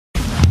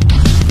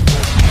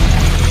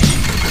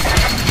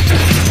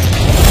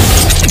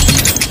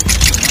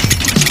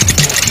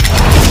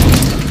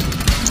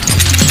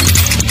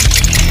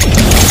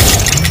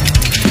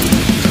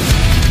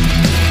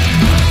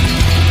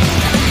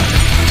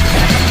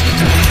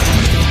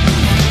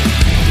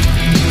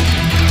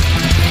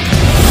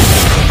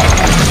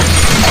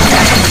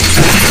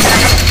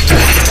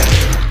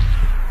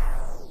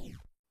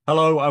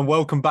Hello and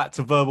welcome back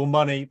to Verbal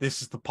Money.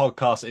 This is the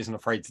podcast that isn't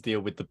afraid to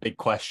deal with the big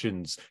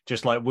questions.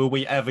 Just like, will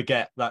we ever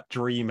get that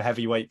dream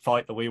heavyweight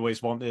fight that we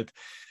always wanted?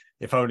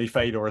 If only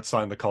Fedor had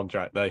signed the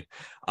contract, though.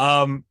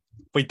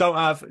 We don't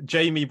have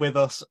Jamie with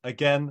us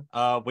again.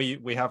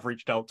 We have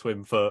reached out to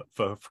him for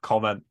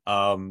comment.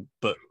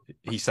 But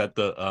he said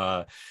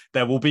that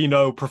there will be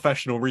no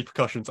professional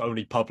repercussions,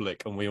 only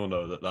public, and we all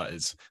know that that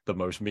is the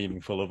most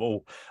meaningful of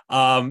all.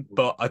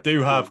 But I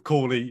do have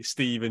Corley,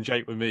 Steve, and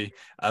Jake with me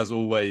as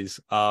always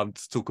to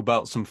talk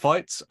about some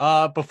fights.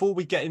 Before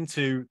we get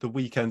into the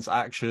weekend's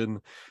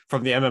action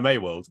from the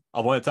MMA world,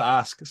 I wanted to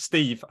ask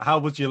Steve, how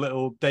was your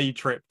little day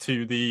trip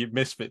to the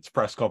Misfits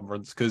press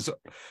conference? Because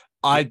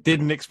I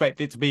didn't expect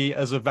it to be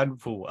as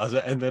eventful as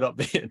it ended up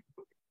being.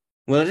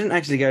 Well, I didn't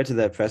actually go to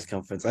the press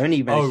conference. Oh,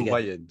 weigh-in, I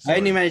only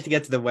sorry. managed to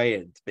get to the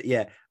weigh-ins. But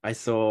yeah, I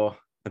saw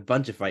a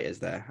bunch of fighters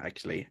there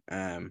actually.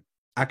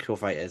 Actual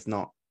fighters,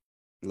 not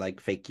like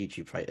fake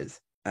YouTube fighters.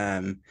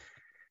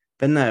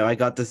 But no, I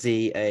got to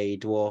see a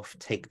dwarf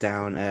take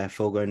down a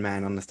full-grown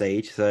man on the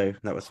stage, so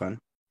that was fun.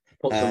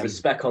 Put some Um,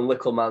 respect on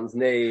little man's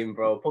name,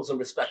 bro. Put some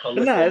respect on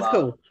but no, little it's man.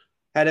 cool.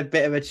 Had a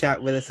bit of a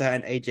chat with a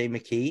certain AJ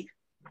McKee,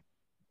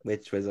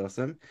 which was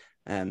awesome.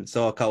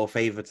 Saw a couple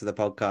favor to the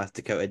podcast,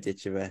 Dakota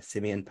Ditchever,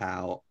 Simeon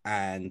Powell,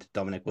 and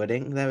Dominic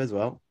Wooding there as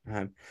well.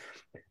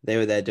 They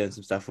were there doing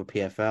some stuff with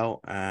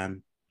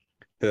PFL,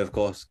 who of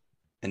course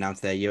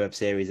announced their Europe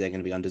series. They're going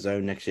to be on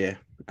DAZN next year.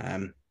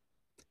 So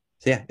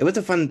yeah, it was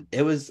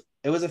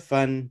a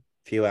fun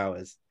few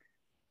hours.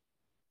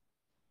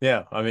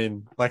 Yeah, I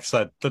mean, like I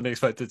said, didn't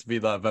expect it to be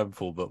that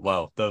eventful, but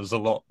wow, there was a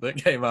lot that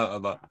came out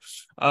of that.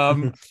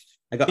 Um,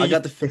 I he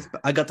got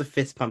the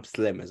fist pump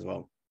slim as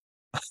well.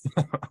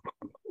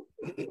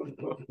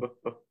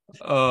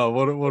 Oh,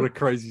 what a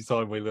crazy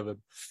time we live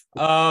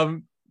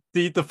in.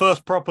 The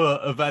first proper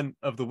event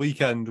of the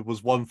weekend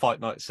was One Fight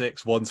Night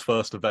 6, one's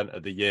first event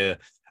of the year,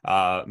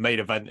 main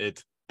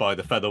evented by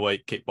the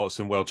featherweight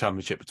kickboxing world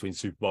championship between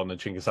Superbon and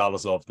Chingiz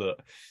Alazov that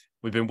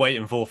we've been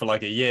waiting for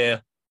like a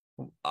year.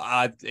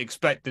 I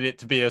expected it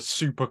to be a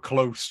super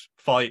close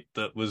fight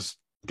that was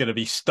going to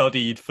be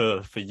studied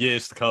for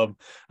years to come,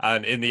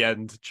 and in the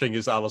end,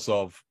 Chingiz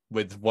Alazov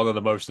with one of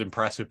the most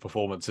impressive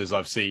performances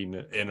I've seen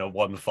in a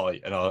one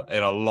fight in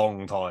a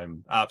long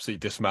time, absolutely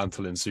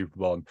dismantling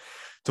Superbon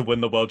to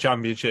win the world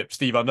championship.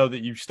 Steve, I know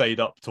that you stayed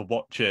up to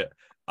watch it.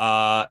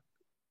 The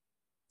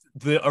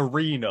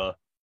arena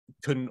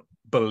couldn't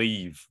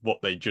believe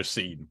what they just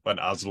seen when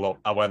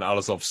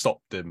Alazov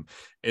stopped him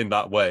in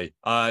that way.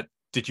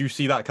 Did you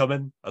see that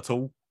coming at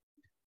all?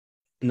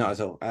 Not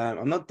at all.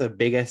 I'm not the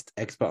biggest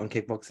expert on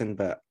kickboxing,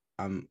 but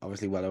I'm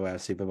obviously well aware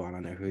of Superbon. I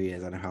know who he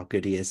is. I know how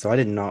good he is. So I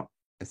did not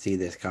see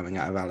this coming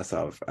out of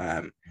Alisov.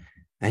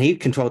 And he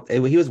controlled.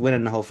 He was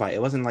winning the whole fight.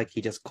 It wasn't like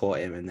he just caught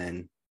him and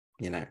then,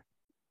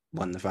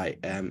 won the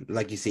fight.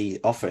 Like you see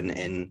often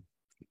in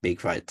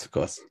big fights, of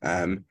course.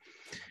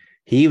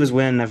 He was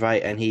winning the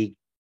fight and he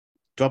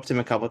dropped him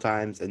a couple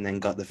times and then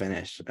got the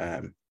finish.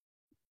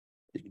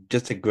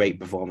 Just a great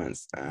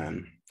performance.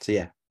 So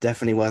yeah,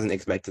 definitely wasn't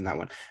expecting that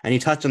one. And you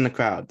touched on the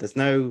crowd. There's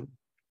no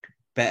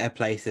better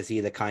place to see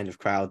the kind of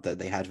crowd that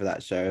they had for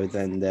that show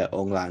than the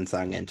Ong Lan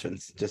Sang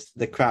entrance. Just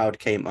the crowd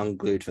came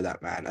unglued for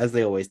that man, as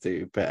they always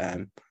do. But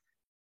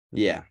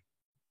yeah,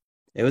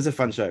 it was a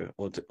fun show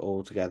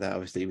all together.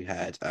 Obviously, we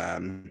had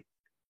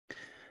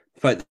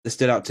fight that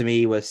stood out to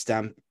me was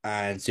Stamp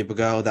and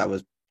Supergirl. That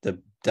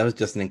was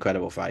just an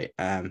incredible fight.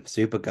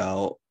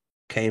 Supergirl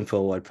came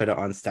forward, put it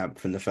on Stamp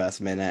from the first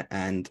minute,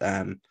 and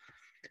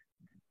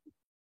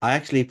I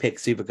actually picked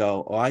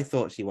Supergirl, or I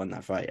thought she won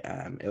that fight.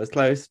 It was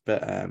close,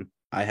 but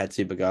I had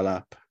Supergirl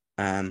up.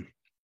 I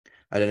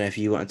don't know if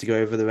you wanted to go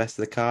over the rest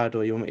of the card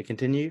or you want me to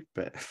continue,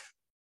 but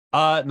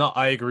No,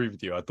 I agree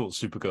with you. I thought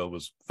Supergirl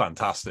was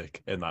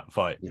fantastic in that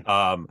fight.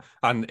 yeah.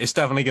 And it's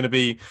definitely going to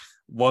be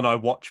one I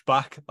watch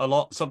back a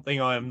lot.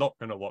 Something I am not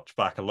going to watch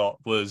back a lot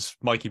was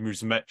Mikey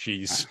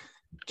Musumeci's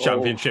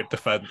championship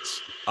defense.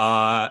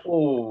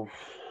 Oh,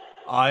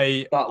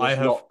 I that I was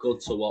have not good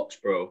to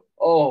watch, bro.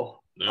 Oh,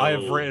 I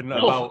have No, written no.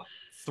 about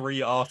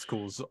three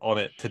articles on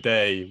it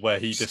today where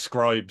he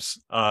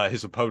describes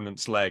his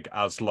opponent's leg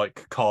as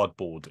like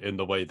cardboard in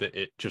the way that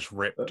it just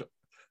ripped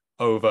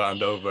over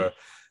and over.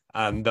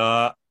 And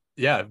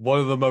yeah, one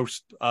of the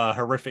most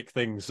horrific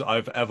things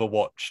I've ever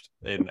watched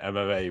in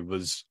MMA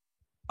was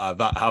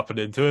that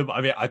happening to him.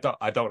 I mean, I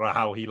don't know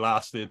how he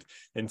lasted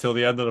until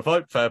the end of the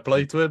fight. Fair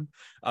play to him.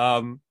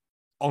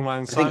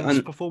 Online I think Sang's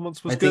on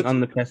performance was I think good. on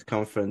the press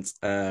conference,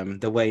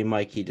 the way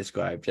Mikey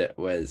described it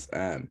was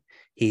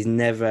he's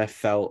never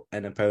felt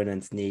an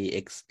opponent's knee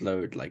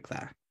explode like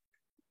that.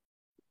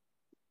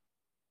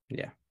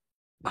 Yeah,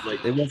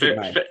 Like it wasn't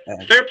nice.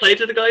 fair play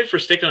to the guy for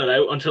sticking it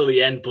out until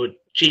the end, but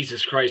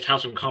Jesus Christ, have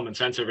some common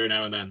sense every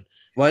now and then.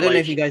 Well, I don't know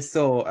if Like, you guys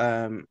saw.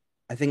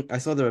 I think I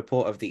saw the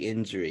report of the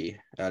injury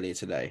earlier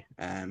today.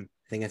 I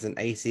think it's an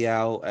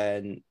ACL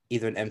and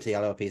either an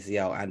MCL or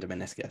PCL and a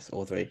meniscus,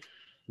 all three.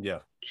 Yeah.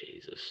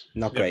 Jesus.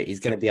 Not Yep. great. He's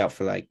going to be out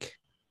for like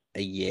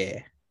a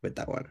year with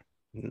that one.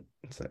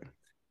 So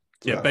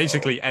Yeah,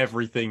 basically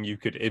everything you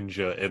could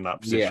injure in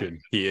that position,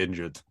 he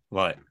injured.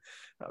 Like,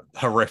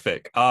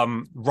 horrific.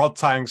 Rod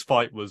Tang's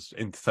fight was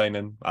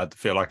entertaining. I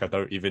feel like I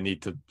don't even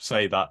need to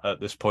say that at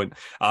this point.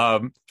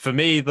 For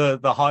me,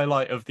 the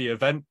highlight of the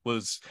event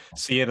was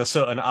seeing a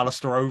certain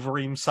Alistair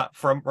Overeem sat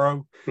front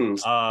row.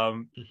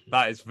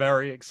 That is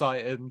very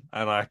exciting,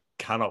 and I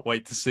cannot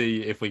wait to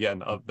see if we get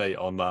an update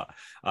on that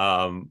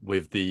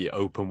with the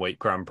open weight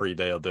Grand Prix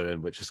they are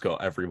doing, which has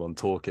got everyone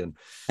talking.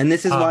 And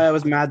this is why I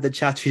was mad that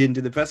Chatri didn't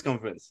do the press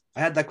conference. I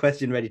had that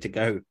question ready to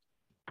go.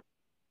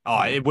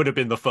 Oh, it would have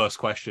been the first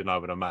question, I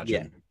would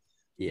imagine.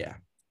 Yeah.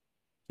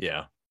 We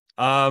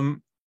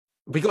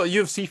got a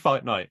UFC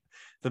fight night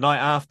the night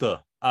after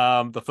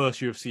the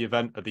first UFC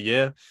event of the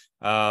year.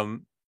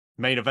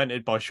 Main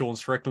evented by Sean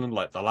Strickland,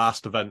 like the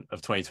last event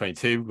of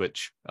 2022,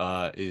 which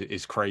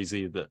is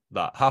crazy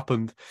that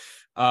happened.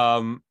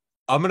 I'm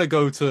going to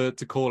go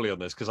to Corley on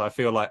this because I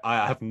feel like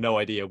I have no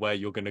idea where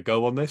you're going to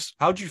go on this.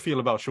 How do you feel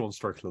about Sean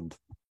Strickland?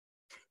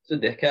 It's a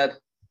dickhead.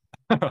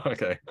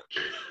 Okay.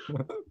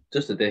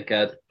 Just a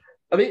dickhead.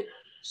 I mean,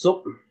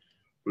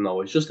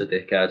 no, it's just a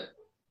dickhead.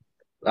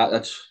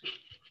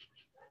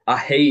 I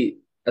hate.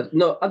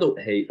 No, I don't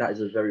hate. That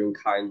is a very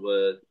unkind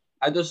word.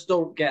 I just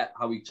don't get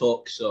how he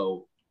talks.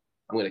 So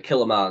I'm going to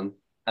kill a man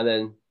and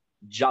then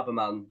jab a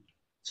man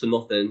to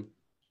nothing.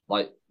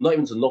 Like, not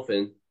even to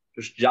nothing.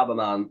 Just jab a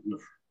man.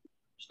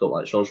 Just don't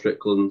like Sean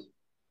Strickland.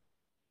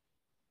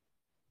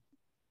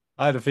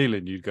 I had a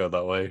feeling you'd go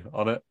that way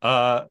on it.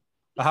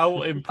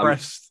 How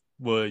impressed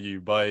were you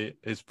by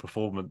his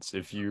performance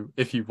if you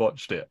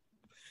watched it?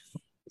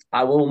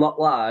 I will not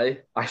lie.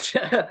 I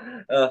turned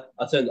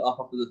it off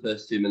after the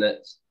first 2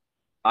 minutes.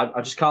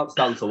 I just can't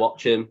stand to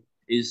watch him.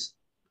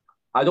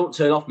 I don't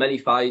turn off many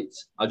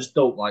fights. I just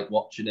don't like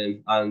watching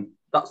him, and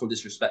that's no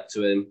disrespect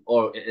to him,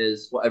 or it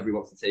is, whatever he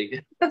wants to take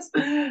it.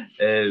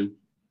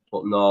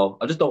 But no,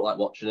 I just don't like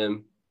watching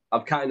him.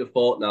 I've kind of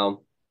thought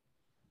now,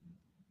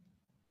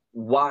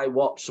 why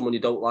watch someone you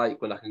don't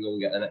like when I can go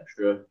and get an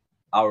extra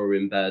hour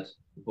in bed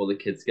before the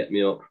kids get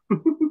me up?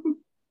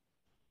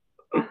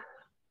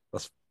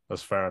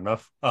 That's fair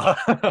enough.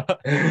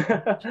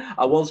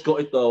 I was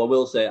gutted though. I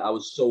will say I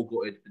was so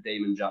gutted for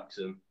Damon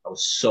Jackson. I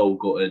was so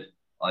gutted,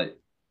 like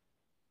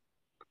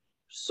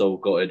so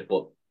gutted.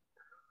 But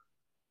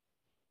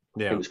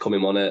yeah, it was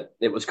coming on it.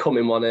 It was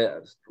coming on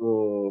it.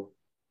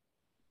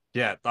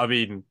 Yeah, I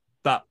mean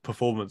that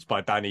performance by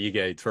Danny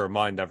Ige to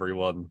remind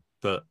everyone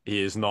that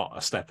he is not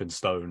a stepping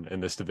stone in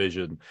this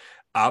division.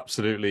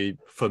 Absolutely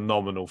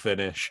phenomenal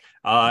finish.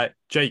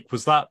 Jake,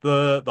 was that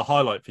the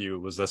highlight for you? Or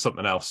was there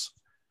something else?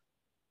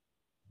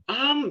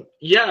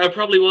 Yeah, it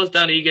probably was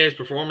Dan Ige's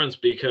performance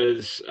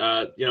because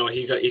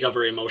he got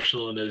very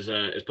emotional in his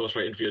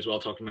post-fight interview as well,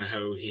 talking about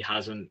how he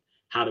hasn't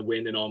had a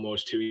win in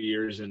almost 2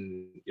 years,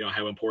 and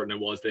how important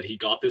it was that he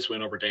got this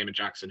win over Damon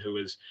Jackson, who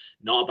is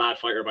not a bad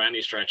fighter by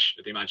any stretch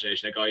of the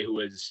imagination, a guy who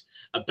is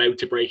about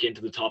to break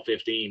into the top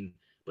 15,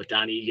 but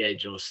Dan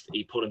Ige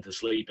he put him to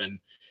sleep, and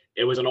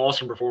it was an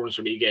awesome performance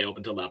from Ige up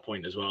until that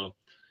point as well.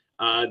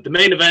 The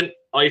main event,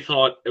 I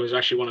thought it was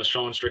actually one of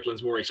Sean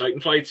Strickland's more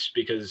exciting fights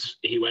because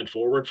he went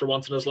forward for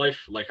once in his life.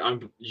 Like,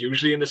 I'm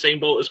usually in the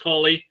same boat as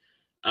Cawley.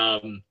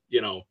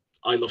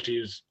 I love to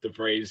use the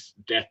phrase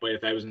death by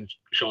 1,000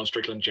 Sean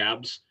Strickland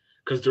jabs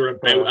because they're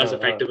about as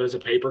effective as a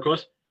paper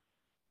cut.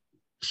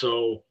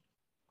 So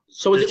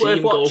is it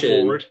worth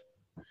watching? Forward.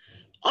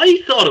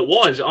 I thought it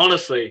was,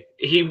 honestly.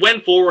 He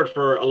went forward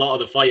for a lot of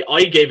the fight.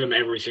 I gave him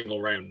every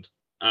single round.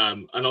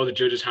 I know the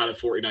judges had it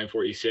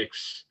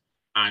 49-46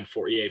 and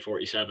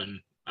 48-47,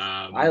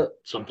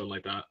 something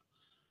like that.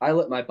 I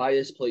let my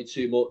bias play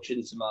too much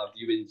into my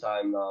viewing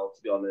time now,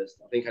 to be honest.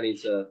 I think I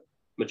need to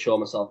mature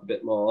myself a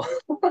bit more.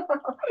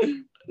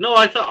 No,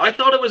 I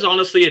thought it was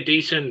honestly a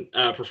decent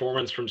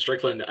performance from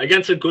Strickland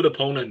against a good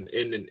opponent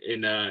in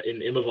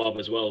Imavov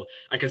as well.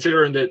 And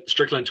considering that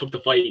Strickland took the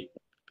fight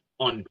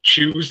on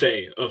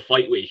Tuesday of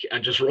fight week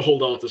and just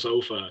rolled off the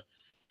sofa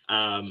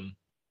and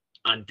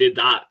did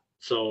that.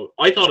 So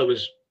I thought it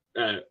was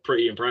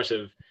pretty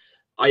impressive.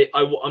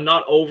 I'm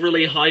not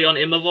overly high on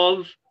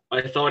Imavov.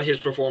 I thought his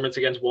performance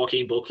against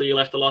Joaquin Buckley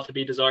left a lot to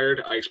be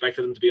desired. I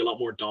expected him to be a lot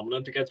more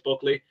dominant against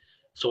Buckley.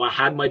 So I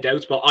had my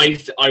doubts, but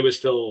I was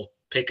still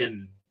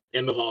picking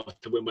Imavov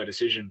to win by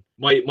decision.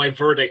 My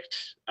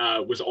verdict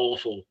was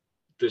awful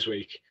this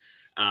week.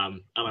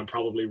 And I'm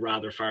probably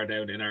rather far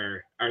down in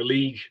our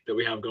league that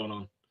we have going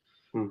on.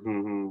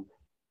 Mm-hmm.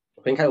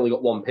 I think I only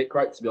got one pick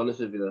right, to be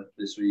honest with you,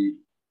 this week.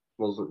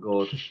 Wasn't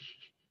good.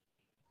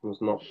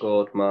 Was not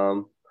good,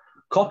 man.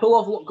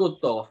 Kopylov looked good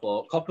though. I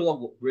thought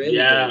Kopylov looked really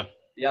good.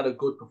 He had a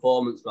good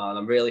performance, man.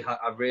 I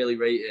really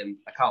rate him.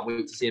 I can't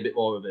wait to see a bit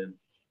more of him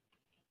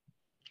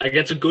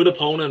against a good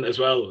opponent as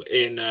well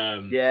in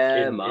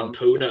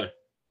Pune.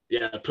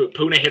 Yeah,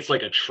 Pune hits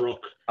like a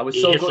truck.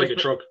 He hits like a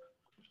truck.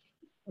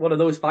 One of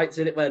those fights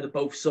in it where they're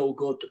both so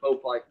good. They're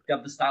both like they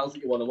have the styles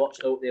that you want to watch,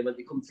 don't they? And when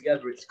they come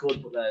together, it's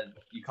good. But then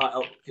you can't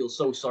help but feel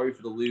so sorry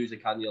for the loser,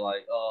 can you?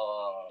 Like,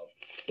 oh,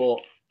 but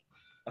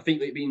I think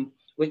that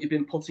when you've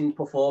been putting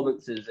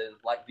performances in,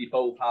 like they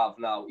both have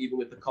now, even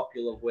with the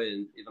Kopylov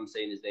win, if I'm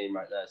saying his name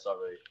right there,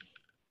 sorry.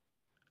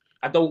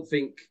 I don't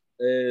think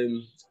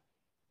I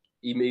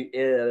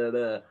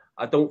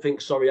don't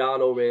think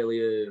Soriano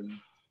really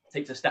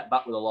takes a step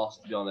back with a loss,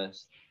 to be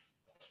honest.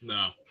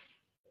 No.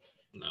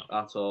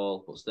 At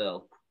all, but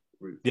still.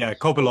 Yeah,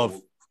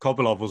 Kopylov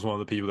was one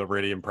of the people that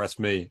really impressed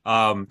me.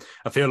 I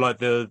feel like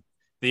the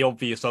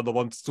obvious other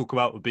one to talk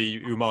about would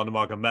be Umar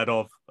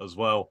Nurmagomedov as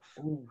well.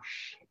 Oh,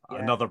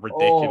 yeah. Another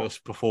ridiculous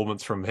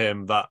performance from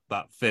him. That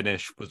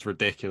finish was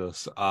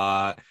ridiculous.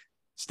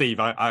 Steve,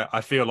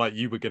 I feel like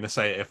you were going to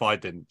say it if I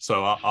didn't,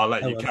 so I'll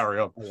let you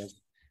carry on.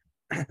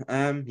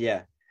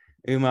 Yeah,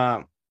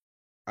 Umar,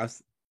 I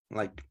was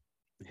like,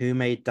 who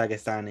made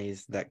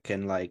Dagestanis that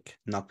can like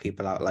knock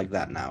people out like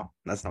that now?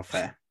 That's not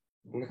fair.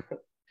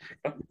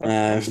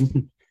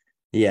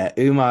 Yeah,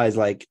 Umar is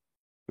like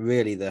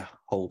really the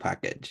whole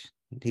package.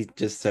 He's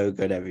just so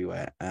good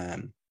everywhere.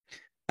 And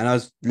I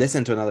was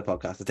listening to another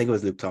podcast, I think it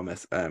was Luke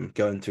Thomas,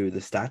 going through the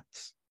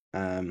stats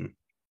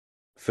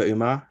for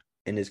Umar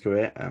in his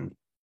career.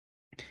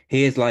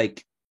 He is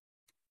like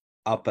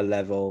upper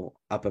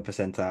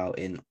percentile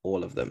in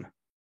all of them.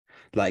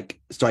 Like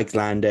strikes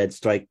landed,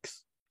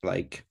 strikes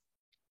like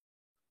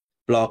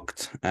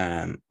blocked.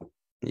 Yeah.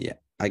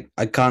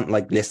 I can't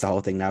like list the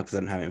whole thing now because I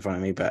don't have it in front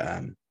of me,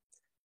 but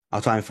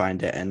I'll try and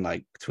find it and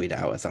like tweet it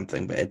out or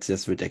something. But it's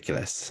just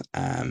ridiculous.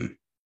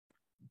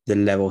 The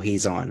level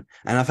he's on.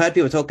 And I've heard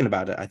people talking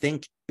about it. I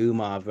think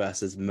Umar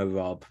versus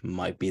Merab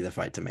might be the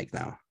fight to make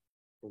now.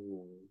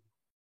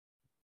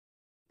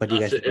 But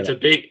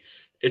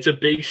it's a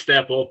big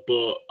step up,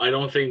 but I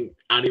don't think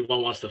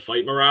anyone wants to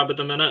fight Merab at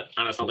the minute,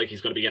 and it's not like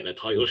he's going to be getting a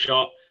title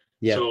shot.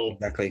 Yeah, so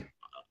exactly.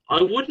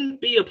 I wouldn't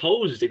be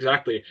opposed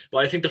exactly, but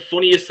I think the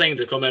funniest thing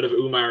to come out of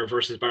Umar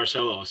versus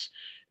Barcelos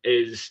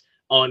is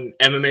on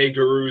MMA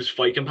Guru's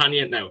Fight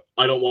Companion. Now,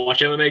 I don't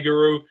watch MMA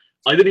Guru.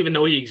 I didn't even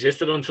know he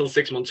existed until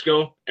 6 months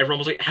ago. Everyone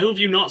was like, how have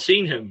you not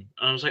seen him?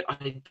 And I was like,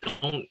 I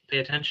don't pay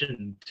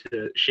attention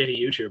to shitty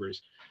YouTubers,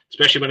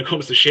 especially when it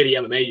comes to shitty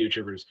MMA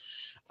YouTubers.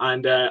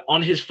 And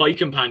on his Fight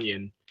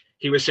Companion,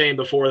 he was saying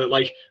before that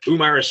like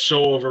Umar is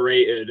so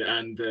overrated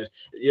and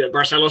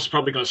Barcelos is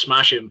probably going to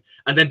smash him.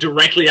 And then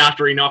directly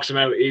after he knocks him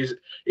out, he's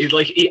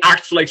like, he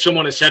acts like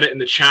someone has said it in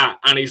the chat,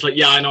 and he's like,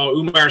 yeah, I know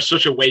Umar is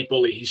such a weight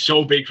bully. He's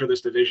so big for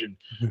this division.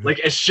 Like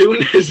as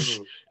soon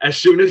as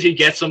he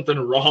gets something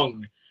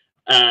wrong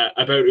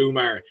about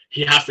Umar,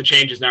 he has to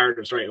change his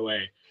narrative straight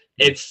away.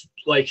 It's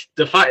like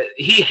the fact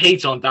he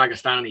hates on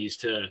Dagestanis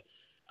to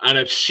an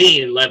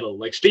obscene level.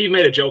 Like Steve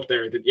made a joke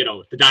there that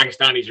the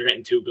Dagestanis are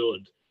getting too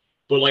good.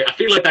 But like, I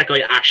feel like that guy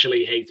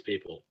actually hates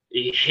people.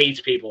 He hates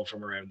people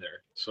from around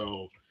there.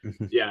 So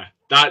yeah,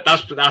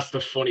 that's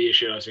the funniest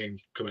shit I've seen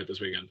come out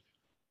this weekend.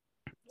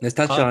 Let's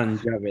touch on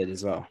Javid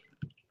as well.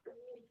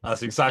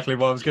 That's exactly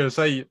what I was going to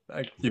say.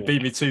 You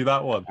beat me to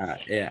that one.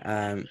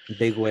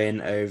 Big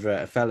win over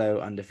a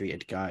fellow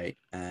undefeated guy.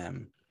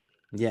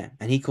 Yeah,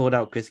 and he called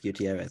out Chris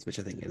Gutierrez, which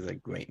I think is a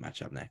great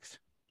matchup next.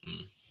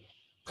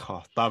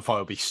 God, that fight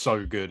will be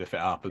so good if it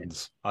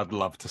happens. I'd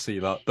love to see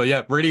that. But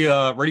yeah,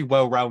 really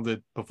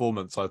well-rounded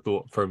performance, I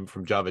thought, from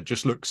Javid.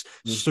 Just looks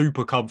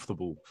super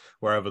comfortable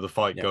wherever the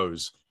fight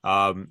goes.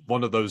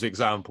 One of those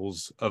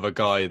examples of a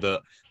guy that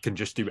can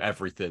just do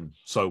everything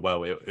so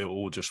well. It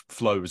all just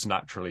flows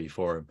naturally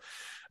for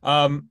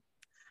him.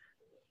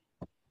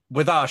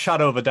 Without a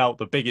shadow of a doubt,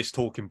 the biggest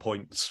talking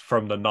points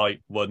from the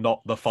night were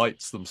not the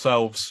fights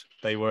themselves.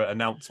 They were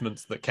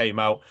announcements that came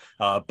out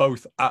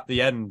both at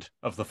the end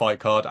of the fight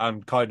card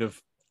and kind of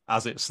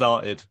as it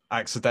started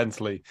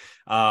accidentally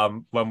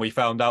when we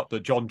found out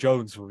that John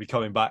Jones would be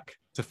coming back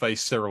to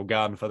face Cyril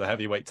Gane for the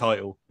heavyweight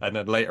title. And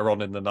then later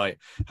on in the night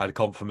had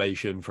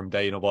confirmation from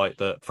Dana White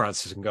that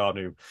Francis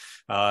Ngannou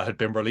had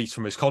been released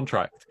from his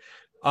contract.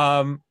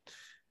 Wow.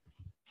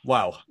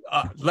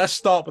 Let's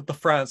start with the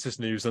Francis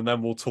news and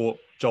then we'll talk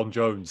John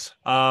Jones.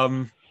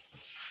 Do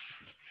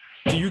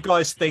you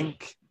guys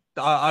think...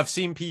 I've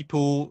seen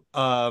people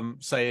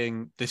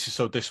saying this is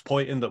so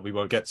disappointing that we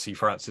won't get to see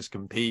Francis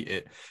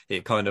compete.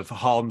 It kind of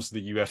harms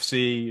the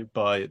UFC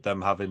by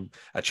them having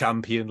a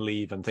champion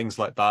leave and things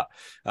like that.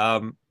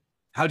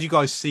 How do you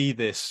guys see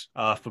this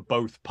for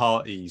both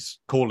parties?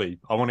 Corley,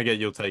 I want to get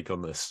your take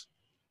on this.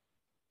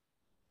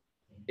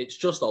 It's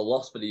just a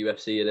loss for the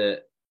UFC, isn't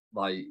it?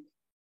 Like,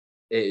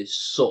 it is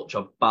such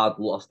a bad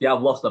loss. They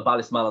have lost the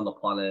baddest man on the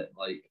planet.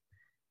 Like,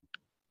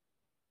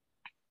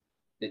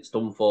 it's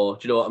done for.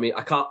 Do you know what I mean?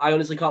 I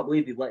honestly can't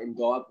believe they've let him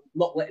go. I've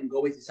not let him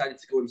go. He's decided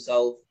to go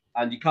himself,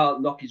 and you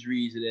can't knock his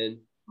reasoning.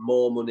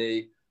 More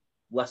money,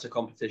 lesser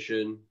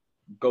competition.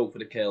 Go for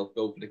the kill.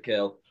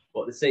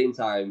 But at the same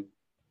time,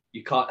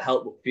 you can't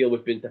help but feel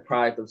we've been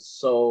deprived of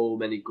so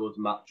many good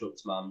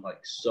matchups, man. Like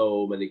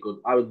so many good.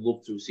 I would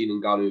love to have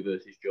seen Ngannou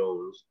versus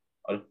Jones.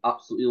 I'd have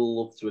absolutely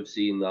loved to have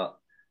seen that.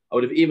 I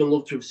would have even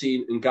loved to have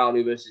seen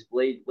Ngannou versus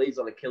Blades. Blades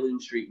on a killing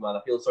streak, man.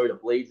 I feel sorry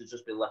that Blades has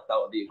just been left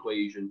out of the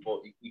equation, but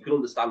you can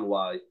understand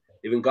why.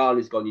 If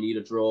Ngannou's gone, you need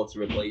a draw to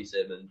replace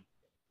him, and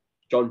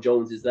John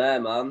Jones is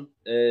there, man.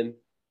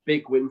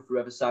 big win for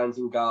whoever signs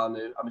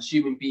Ngannou. I'm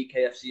assuming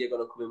BKFC are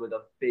going to come in with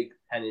a big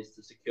tennis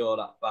to secure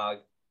that bag.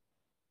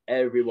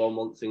 Everyone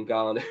wants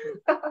Ngannou.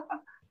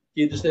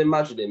 You just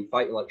imagine him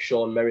fighting like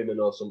Sean Merriman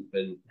or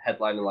something,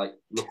 headlining like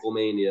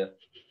Knucklemania.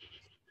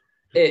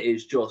 It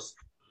is just,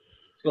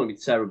 it's going to be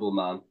terrible,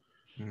 man.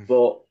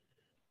 But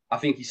I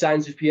think he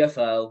signs with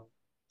PFL,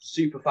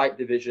 super fight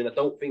division. I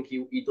don't think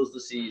he does the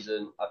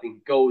season. I think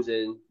he goes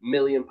in, £1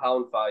 million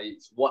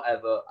fights,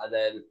 whatever, and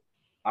then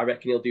I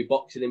reckon he'll do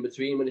boxing in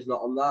between when he's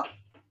not on that.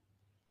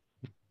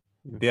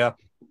 Yeah.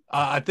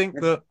 I think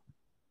that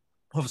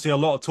obviously a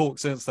lot of talk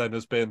since then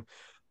has been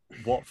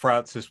what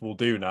Francis will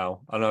do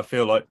now, and I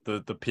feel like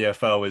the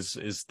PFL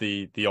is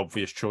the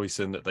obvious choice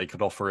in that they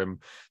could offer him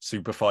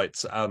super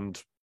fights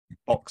and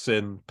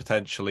boxing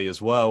potentially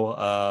as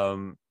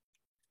well.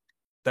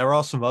 There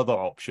are some other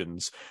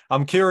options.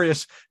 I'm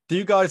curious, do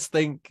you guys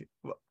think,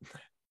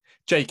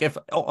 Jake, if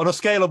on a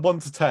scale of 1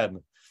 to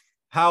 10,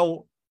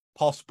 how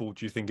possible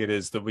do you think it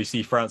is that we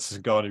see Francis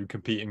Ngannou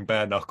competing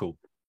bare knuckle?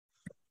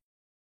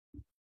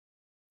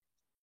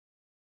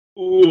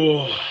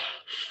 Ooh,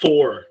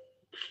 4,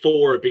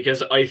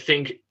 because I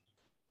think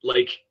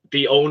like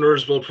the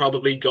owners will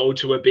probably go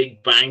to a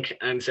big bank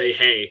and say,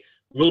 "Hey,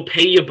 we'll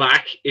pay you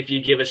back if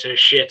you give us a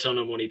shit ton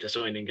of money to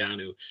sign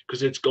Ngannou,"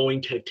 because it's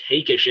going to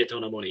take a shit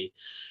ton of money.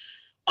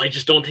 I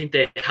just don't think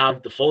they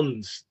have the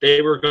funds.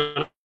 They were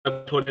going to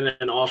put in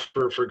an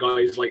offer for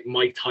guys like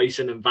Mike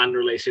Tyson and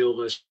Vanderlei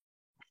Silva,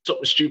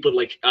 something stupid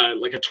like a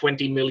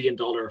 $20 million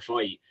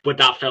fight, but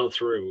that fell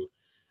through.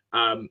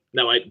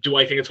 Now, do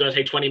I think it's going to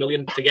take 20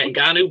 million to get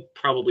Ngannou?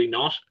 Probably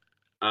not.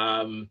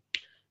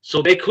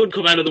 So they could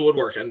come out of the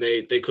woodwork and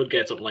they could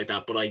get something like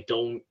that, but I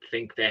don't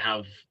think they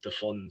have the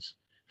funds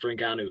for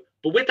Ngannou.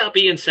 But with that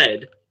being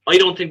said, I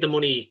don't think the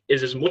money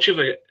is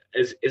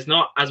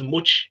not as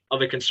much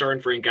of a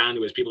concern for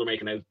Ngannou as people are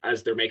making out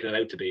as they're making it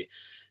out to be.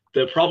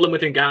 The problem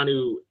with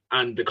Ngannou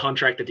and the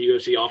contract that the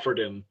UFC offered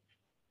him,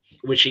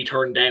 which he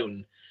turned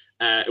down,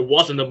 it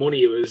wasn't the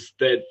money. It was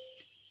that,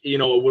 it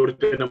would have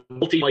been a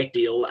multi-fight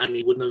deal and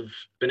he wouldn't have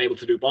been able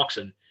to do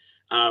boxing.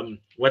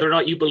 Whether or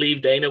not you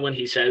believe Dana when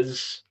he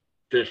says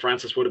that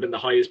Francis would have been the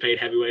highest paid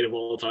heavyweight of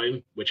all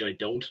time, which I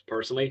don't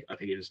personally. I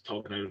think he was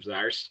talking out of his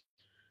arse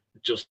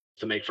just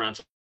to make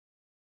Francis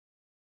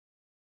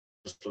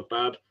look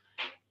bad.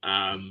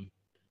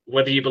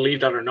 Whether you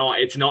believe that or not,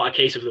 it's not a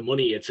case of the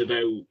money. It's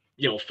about,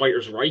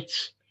 fighters'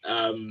 rights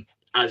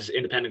as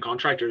independent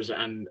contractors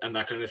and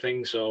that kind of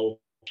thing. So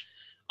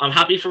I'm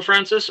happy for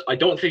Francis. I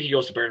don't think he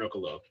goes to bare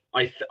knuckle though.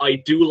 I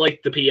do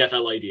like the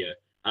PFL idea,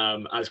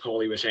 as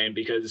Coley was saying,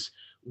 because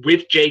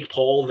with Jake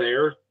Paul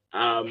there,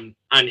 and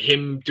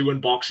him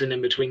doing boxing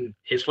in between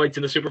his fights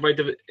in the super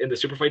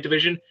fight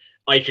division,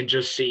 I can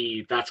just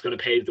see that's going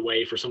to pave the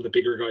way for some of the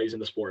bigger guys in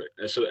the sport,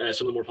 some of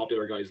the more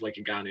popular guys like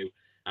Ngannou,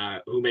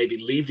 who maybe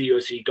leave the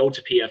UFC, go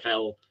to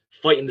PFL,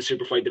 fight in the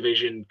super fight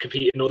division,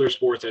 compete in other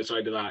sports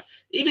outside of that.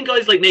 Even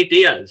guys like Nate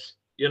Diaz,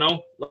 1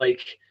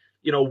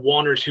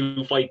 or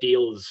 2 fight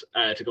deals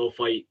to go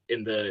fight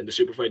in the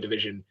super fight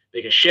division,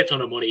 make a shit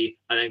ton of money,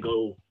 and then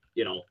go,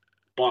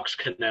 box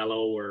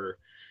Canelo or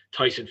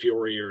Tyson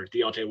Fury or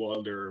Deontay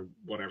Wilder or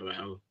whatever the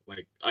hell.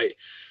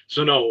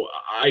 No,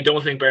 I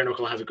don't think bare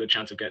knuckle has a good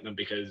chance of getting him,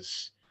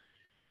 because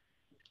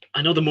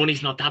I know the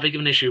money's not that big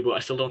of an issue, but I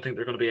still don't think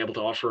they're going to be able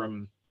to offer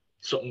him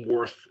something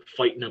worth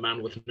fighting a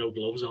man with no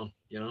gloves on,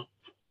 Yeah.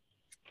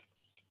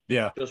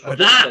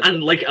 That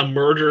and like a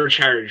murder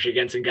charge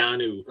against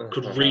Ngannou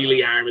could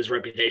really harm his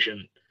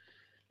reputation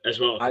as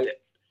well.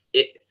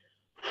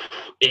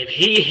 If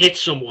he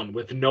hits someone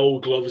with no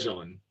gloves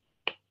on,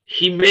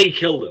 he may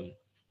kill them.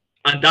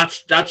 And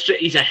that's just,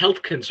 he's a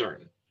health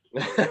concern.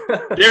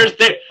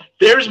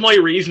 There's my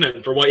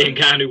reasoning for why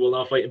Ngannou will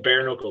not fight in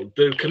bare knuckle.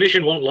 The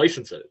commission won't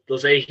license it. They'll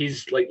say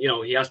he's like,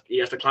 he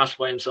has to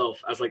classify himself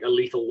as like a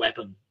lethal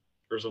weapon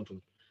or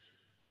something.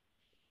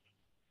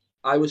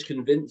 I was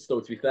convinced, though,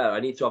 to be fair, I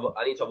need to have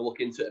a look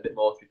into it a bit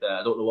more, to be fair.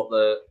 I don't know what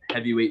the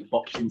heavyweight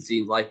boxing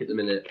scene's like at the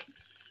minute.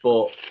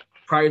 But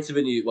prior to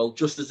the news,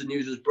 just as the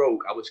news was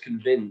broke, I was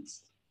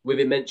convinced, with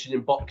him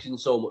mentioning boxing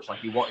so much, like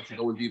he wanted to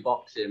go and do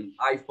boxing,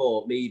 I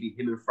thought maybe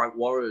him and Frank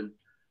Warren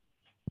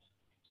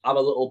have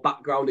a little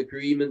background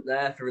agreement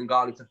there for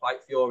Ngannou to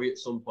fight Fury at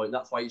some point.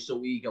 That's why he's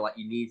so eager, like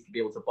he needs to be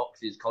able to box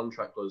his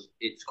contract because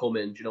it's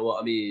coming. Do you know what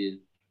I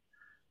mean?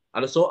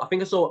 And I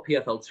think I saw what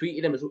PFL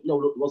tweeted him.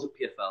 No, it wasn't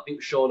PFL. I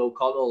think Sean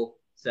O'Connell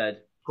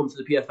said, "Come to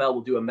the PFL.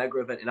 We'll do a mega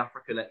event in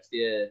Africa next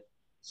year."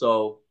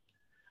 So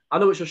I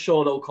know it's just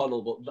Sean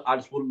O'Connell, but I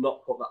just would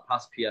not put that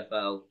past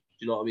PFL. Do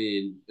you know what I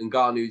mean?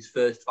 Ngannou's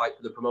first fight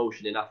for the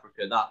promotion in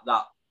Africa.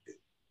 That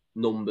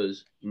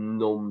numbers.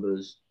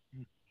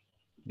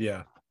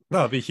 Yeah,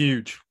 that'd be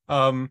huge.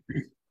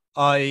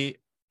 I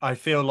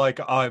feel like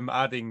I'm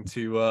adding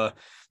to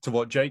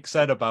what Jake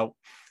said about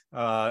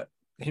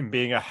him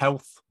being a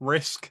health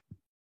risk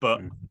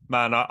But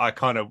man, I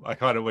kind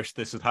of wish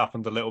this had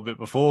happened a little bit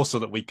before so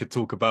that we could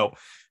talk about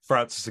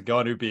Francis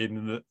Ngannou being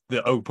in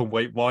the open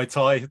weight Muay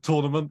Thai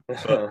tournament.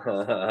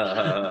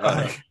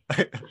 But,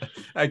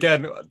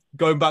 again,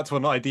 going back to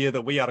an idea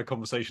that we had a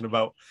conversation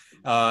about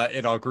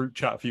in our group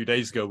chat a few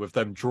days ago, with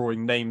them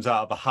drawing names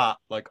out of a hat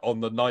like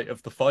on the night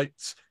of the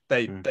fights,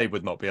 they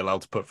would not be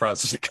allowed to put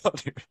Francis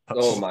Ngannou.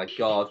 Oh my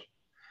god.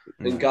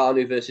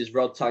 Ngannou versus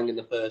Rodtang in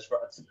the first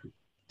round.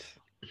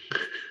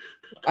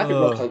 I think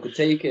Rodtang could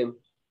take him.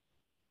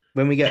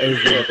 When we get over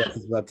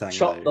versus Rodtang,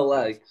 chop the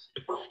legs.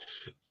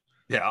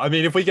 Yeah, I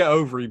mean, if we get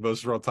over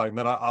versus Rodtang,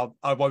 then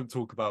I won't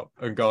talk about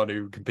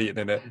Ngannou competing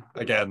in it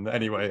again.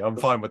 Anyway, I'm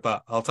fine with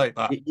that. I'll take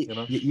that.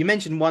 You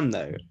mentioned one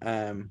though.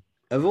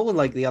 Of all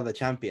like the other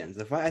champions,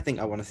 the fight I think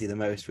I want to see the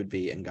most would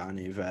be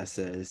Ngannou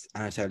versus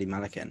Anatoly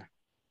Malakin.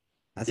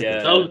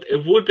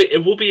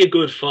 It would be a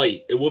good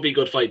fight. It would be a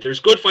good fight. There's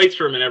good fights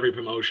for him in every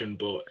promotion,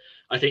 but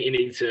I think you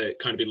need to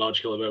kind of be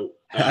logical about.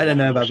 I don't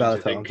know about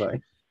Bellator. I'm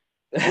sorry.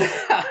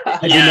 I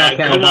do not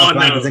care about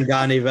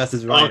Ngannou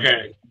versus Ryan.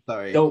 Okay.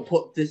 Sorry. Don't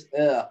put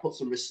put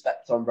some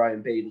respect on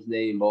Ryan Bader's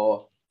name,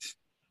 or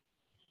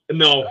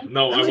no,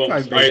 I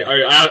won't.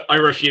 I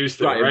refuse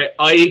to.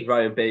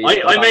 Ryan Bader.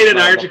 I made an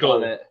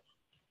article.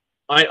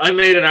 I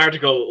made an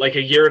article like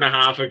a year and a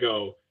half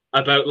ago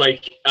about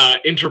like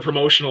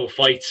interpromotional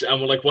fights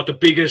and like what the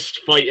biggest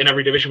fight in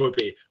every division would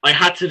be. I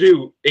had to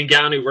do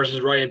Ngannou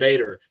versus Ryan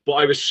Bader, but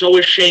I was so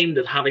ashamed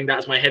of having that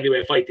as my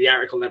heavyweight fight. The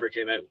article never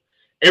came out.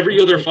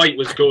 Every other fight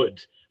was good,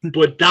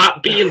 but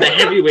that being the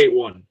heavyweight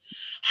one,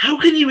 how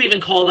can you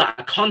even call that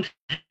a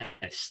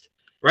contest,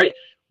 right?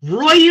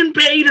 Ryan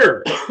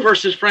Bader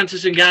versus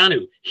Francis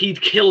Ngannou,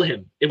 he'd kill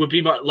him. It would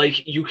be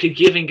like you could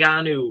give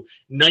Ngannou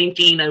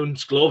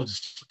 19-ounce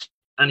gloves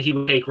and he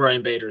would take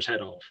Ryan Bader's head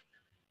off.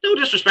 No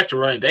disrespect to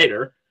Ryan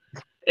Bader.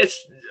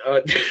 It's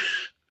no,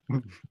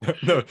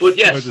 but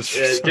yes,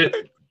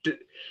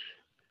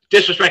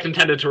 disrespect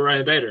intended to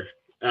Ryan Bader.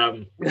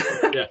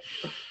 Yeah.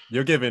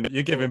 You're giving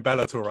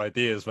Bellator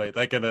ideas, mate.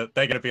 They're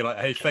gonna be like,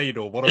 hey,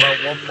 Fedor, what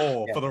about one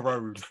more for the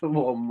road?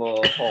 One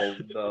more. Oh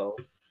no.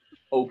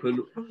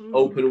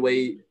 Open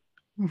weight,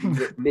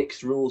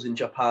 mixed rules in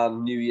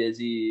Japan, New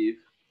Year's Eve.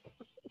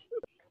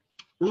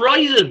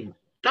 Ryzen,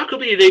 that could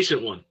be a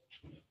decent one.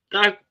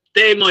 That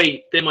they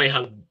might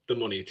have the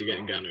money to get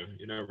Ngannou.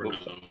 You never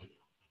know.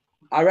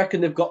 I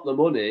reckon they've got the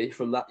money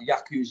from that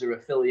Yakuza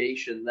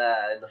affiliation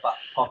there in the back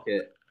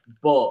pocket.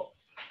 But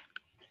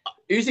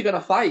who's he gonna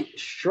fight?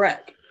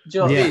 Shrek. Do you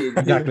know what I mean?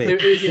 Exactly.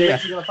 Who's he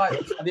actually gonna fight?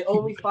 And the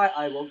only fight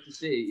I want to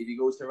see if he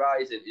goes to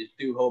Ryzen is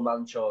Duho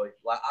Manchoi.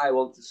 Like, I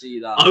want to see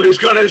that. I was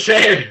gonna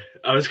say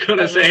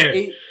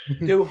it.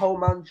 Duho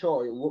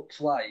Manchoi looks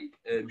like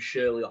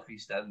Shirley off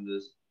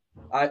EastEnders.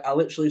 I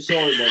literally saw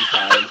him one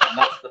time, and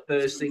that's the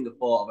first thing I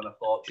thought of, and I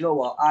thought, you know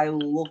what? I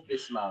love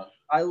this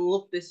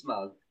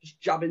man.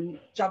 Just jabbing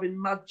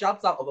mad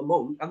jabs out of a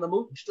monk, and the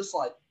monk's just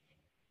like,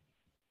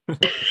 and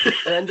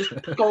then just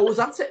goes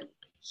at it.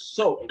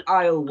 So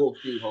I love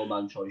Duho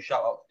Manchoi.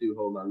 Shout out to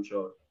Duho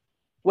Manchoi.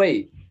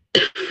 Wait,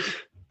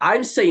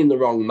 I'm saying the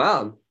wrong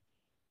man.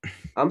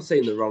 It's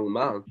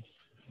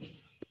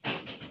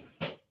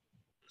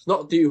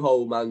not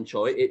Duho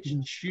Manchoi. It's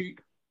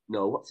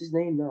No, what's his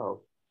name now?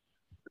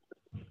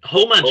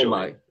 Ho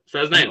Manchoi. Is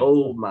that his name?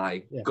 Oh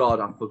my god,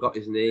 I forgot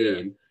his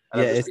name.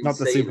 Yeah, it's not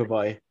the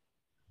Superboy.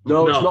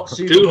 No, it's not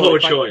Superboy. Duho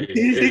Choi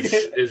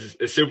is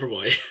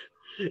Superboy.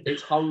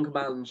 It's Hong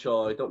Man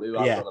Choi. Don't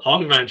know who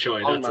Hong Man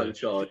Choi. Hong Man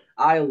Choi.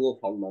 I love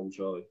Hong Man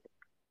Choi.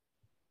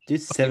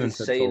 Dude, 7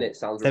 foot saying tall. it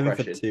sounds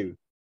 7'2".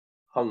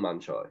 Hong Man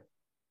Choi.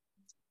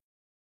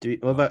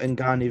 What about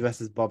Ngannou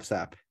versus Bob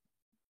Sapp?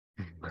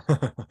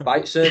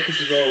 Fight Circus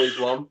is always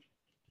one.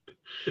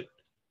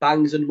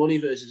 Bangs and Money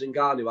versus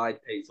Ngannou.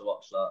 I'd pay to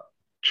watch that.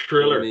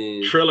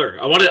 Triller.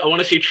 I want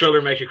to see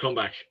Triller make a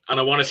comeback, and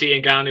I want to see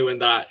Ngannou in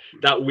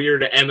that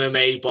weird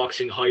MMA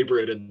boxing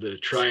hybrid in the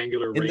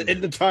triangular ring.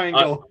 In the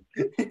triangle.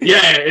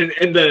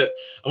 I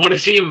want to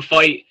see him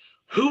fight.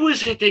 Who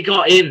was it they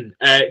got in?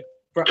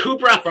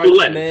 Kubrat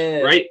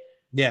Pulev, right?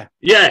 Yeah.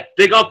 Yeah,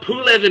 they got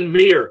Pulev and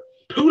Mir.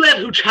 Pulev,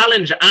 who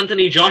challenged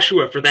Anthony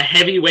Joshua for the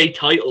heavyweight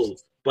title,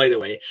 by the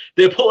way.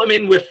 They put him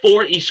in with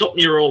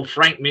 40-something-year-old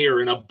Frank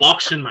Mir in a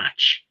boxing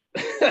match.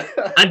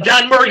 And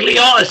Dan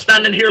Murgliotta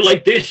standing here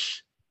like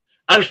this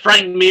as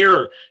Frank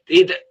Mir,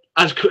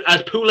 as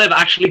Pulev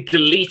actually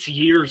deletes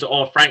years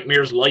of Frank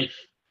Mir's life.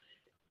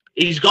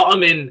 He's got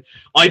him in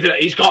like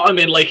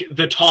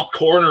the top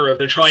corner of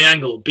the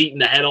triangle, beating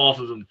the head off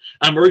of him,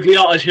 and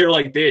Murgliotta's here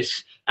like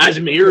this as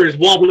Mir is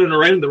wobbling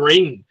around the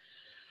ring.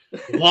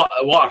 What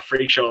a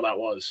freak show that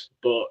was!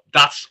 But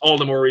that's all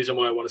the more reason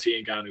why I want to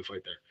see Ngannou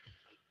fight there.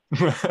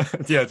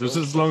 Yeah, just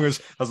as long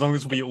as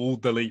we all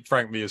delete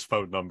Frank Mir's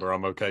phone number,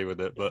 I'm okay with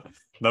it. But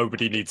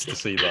nobody needs to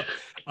see that.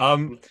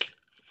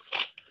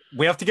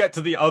 We have to get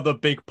to the other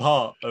big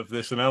part of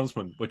this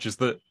announcement, which is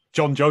that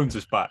John Jones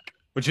is back.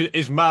 Which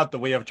is mad that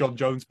we have John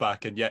Jones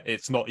back, and yet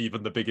it's not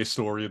even the biggest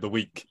story of the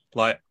week.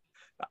 Like,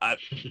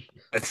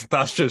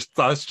 that's just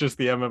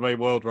the MMA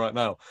world right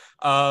now.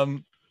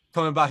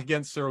 coming back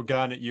against Cyril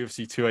Gane at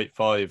UFC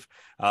 285.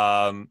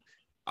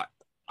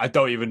 I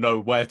don't even know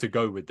where to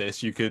go with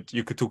this. You could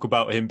talk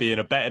about him being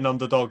a betting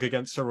underdog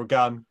against Cyril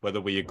Gane,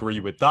 whether we agree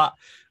with that.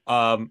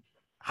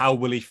 How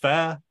will he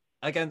fare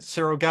against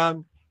Cyril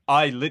Gane?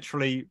 I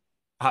literally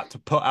had to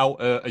put out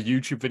a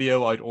YouTube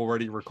video I'd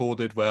already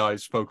recorded where I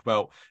spoke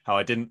about how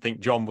I didn't think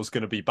John was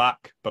going to be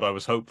back, but I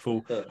was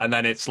hopeful. And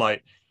then it's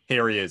like,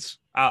 here he is,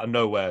 out of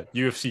nowhere,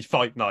 UFC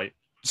Fight Night,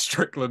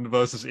 Strickland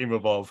versus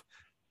Imavov.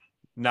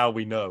 Now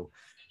we know.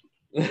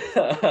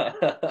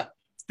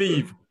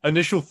 Steve,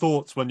 initial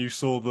thoughts when you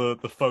saw the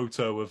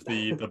photo of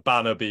the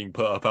banner being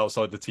put up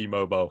outside the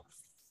T-Mobile?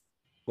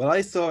 Well,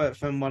 I saw it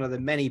from one of the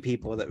many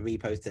people that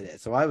reposted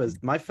it. So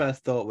my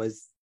first thought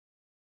was,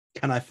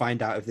 can I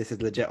find out if this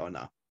is legit or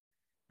not?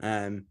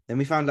 Then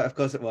we found out, of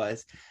course, it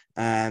was.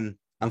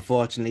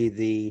 Unfortunately,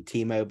 the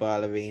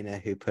T-Mobile Arena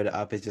who put it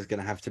up is just going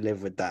to have to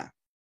live with that.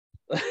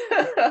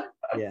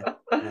 Yeah.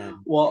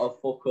 What a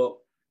fuck up.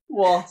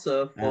 What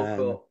a fuck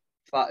up.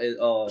 That is,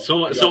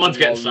 someone's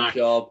getting sacked.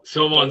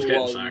 Someone's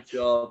getting sacked.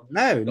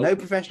 No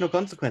professional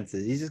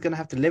consequences. He's just going to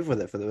have to live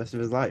with it for the rest of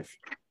his life.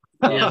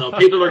 Yeah, no,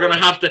 people are gonna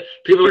have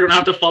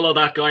to follow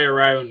that guy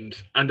around,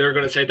 and they're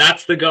gonna say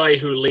that's the guy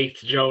who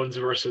leaked Jones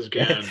versus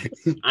Gane,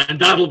 and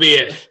that'll be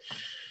it.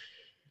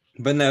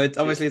 But no, it's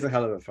a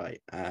hell of a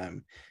fight.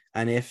 And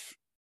if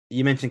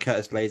you mentioned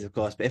Curtis Blades, of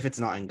course, but if it's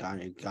not in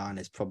Gane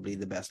is probably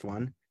the best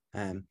one.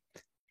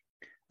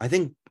 I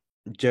think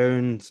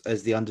Jones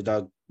as the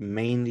underdog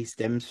mainly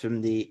stems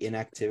from the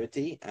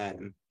inactivity. I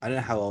don't know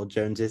how old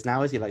Jones is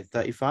now. Is he like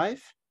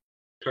 35?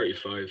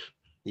 35.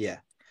 Yeah.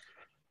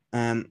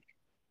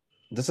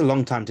 That's a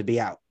long time to be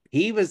out.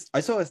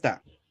 I saw a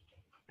stat.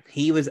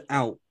 He was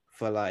out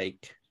for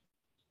like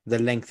the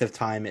length of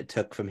time it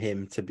took from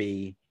him to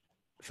be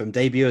from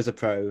debut as a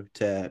pro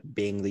to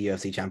being the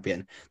UFC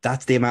champion.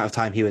 That's the amount of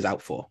time he was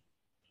out for.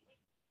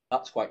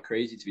 That's quite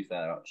crazy, to be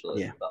fair,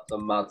 actually. Yeah. That's a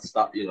mad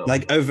stat,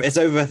 Like it's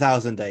over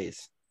 1,000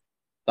 days.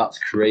 That's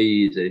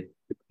crazy.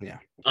 Yeah.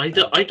 I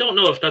don't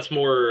know if that's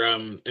more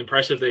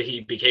impressive that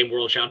he became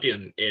world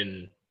champion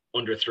in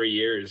under 3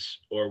 years,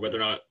 or whether or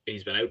not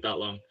he's been out that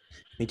long.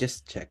 Let me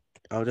just check.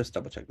 I'll just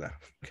double check that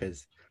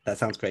because that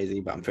sounds crazy,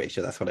 but I'm pretty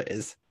sure that's what it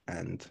is.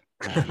 And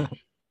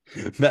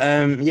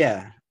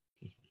yeah,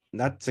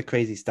 that's a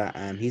crazy stat.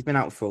 He's been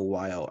out for a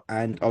while,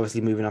 and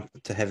obviously moving up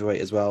to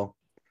heavyweight as well.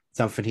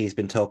 Something he's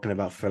been talking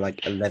about for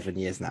like 11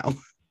 years now.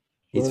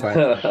 He's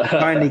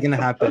finally going to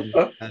happen.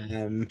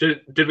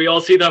 Did we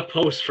all see that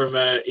post from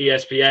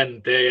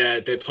ESPN?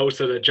 They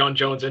posted a John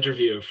Jones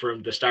interview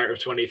from the start of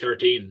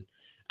 2013.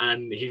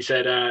 And he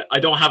said, I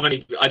don't have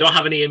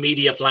any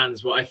immediate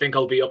plans, but I think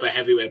I'll be up at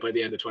heavyweight by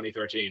the end of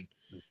 2013.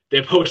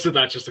 They posted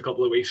that just a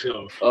couple of weeks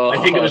ago. I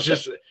think it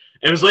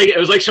was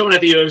like someone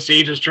at the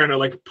UFC just trying to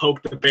like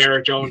poke the bear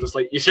at Jones. It's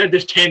like, you said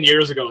this 10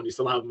 years ago and you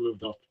still haven't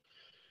moved up.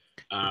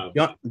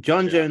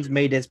 John Jones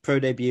made his pro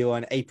debut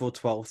on April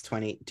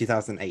 12th,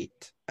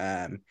 2008.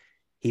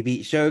 He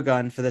beat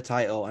Shogun for the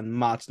title on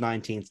March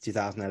 19th,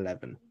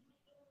 2011.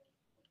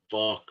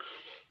 Fuck.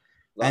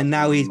 And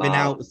now he's been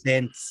out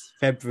since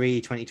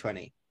February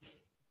 2020.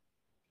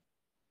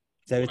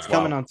 So it's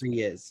coming on 3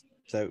 years.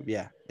 So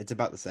yeah, it's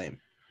about the same.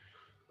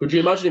 Could you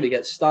imagine if he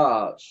gets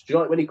starched? Do you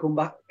know, like when he come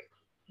back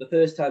the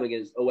first time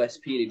against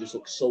OSP and he just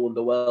looks so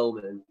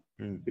underwhelming?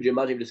 Could you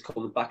imagine if he just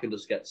comes back and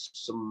just gets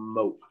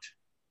smoked?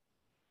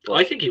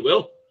 I think he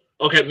will.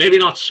 Okay, maybe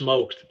not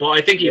smoked, but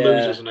I think he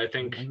loses, and I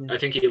think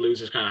he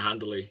loses kind of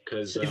handily.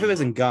 Because if it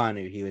was in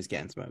Ngannou, he was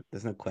getting smoked.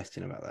 There's no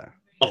question about that.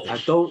 Oh, I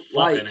don't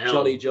like hell.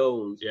 Johnny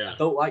Jones. Yeah. I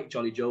don't like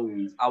Johnny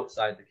Jones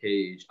outside the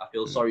cage. I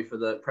feel sorry for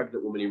the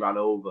pregnant woman he ran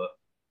over,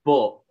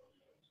 but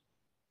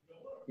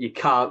you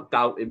can't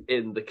doubt him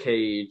in the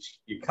cage.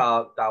 You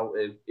can't doubt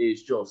him.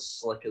 He's just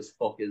slick as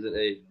fuck, isn't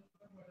he?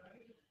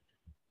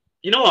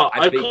 You know what?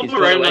 I've come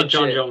around on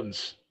John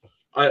Jones.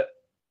 I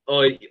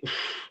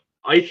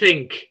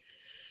think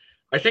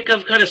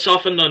I've kind of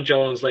softened on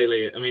Jones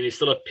lately. I mean, he's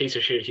still a piece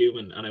of shit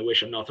human, and I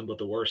wish him nothing but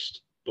the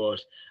worst.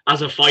 But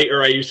as a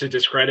fighter, I used to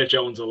discredit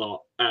Jones a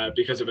lot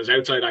because of his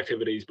outside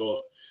activities.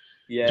 But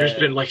there's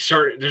been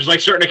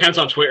certain accounts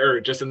on Twitter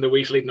just in the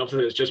weeks leading up to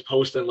this, just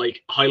posting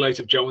like highlights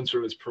of Jones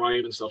from his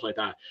prime and stuff like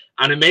that,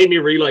 and it made me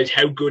realize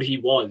how good he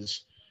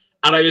was.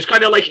 And I was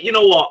kind of like, you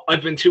know what?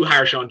 I've been too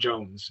harsh on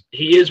Jones.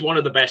 He is one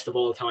of the best of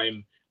all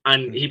time,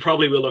 and he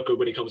probably will look good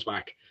when he comes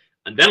back.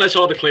 And then I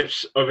saw the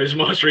clips of his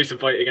most recent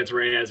fight against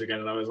Reyes again,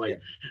 and I was like,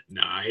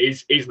 nah,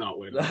 he's not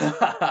winning.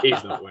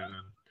 He's not winning.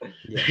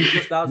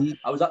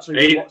 I was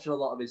actually watching a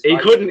lot of his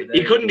fights.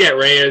 He couldn't get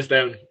Reyes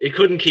down. He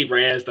couldn't keep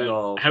Reyes down.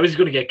 No. How is he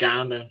going to get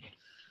Gane down?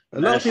 A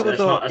lot of people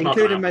thought,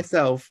 including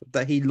myself,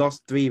 that he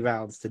lost 3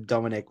 rounds to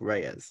Dominic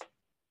Reyes.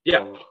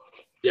 Yeah.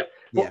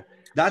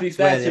 To be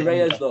fair to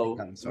Reyes, though,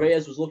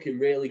 Reyes was looking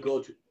really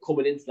good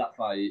coming into that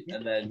fight,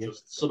 and then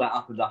just something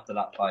happened after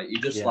that fight. He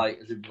just I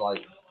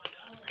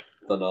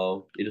don't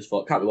know. He just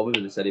thought, can't be bothered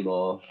with this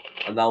anymore.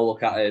 And now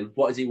look at him.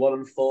 What is he,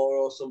 1-4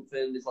 or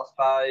something? His last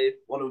 5,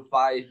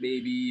 1-5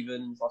 maybe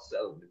even. I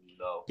don't even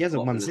know. He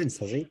hasn't won since,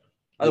 has he?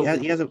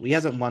 He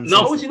hasn't won.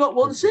 No, has he not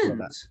won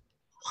since?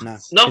 No.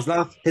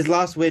 His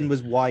last win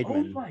was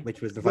Weidman,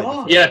 which was the fight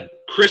before. Yeah,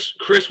 Chris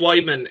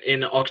Weidman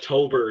in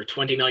October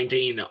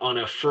 2019 on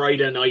a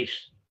Friday night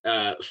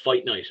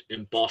fight night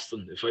in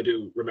Boston, if I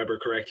do remember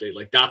correctly.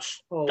 Like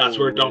that's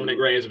where Dominic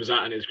Reyes was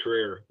at in his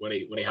career when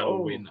he had a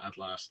win at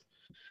last.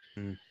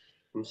 I'm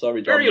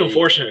sorry, Very Dominic.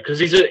 unfortunate because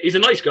he's a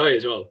nice guy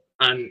as well,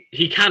 and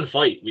he can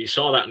fight. We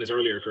saw that in his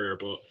earlier career,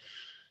 but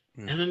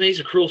MMA is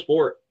a cruel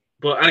sport.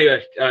 But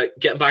anyway,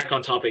 getting back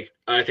on topic,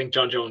 I think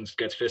John Jones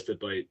gets fisted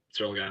by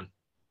Cyril Gane,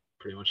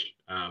 pretty much.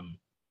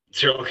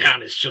 Cyril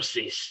Gane is just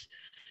he's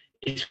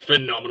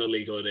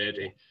phenomenally good at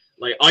it.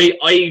 Like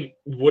I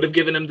would have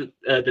given him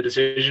the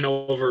decision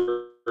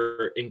over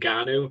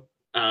Ngannou.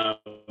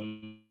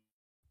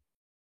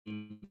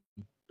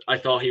 I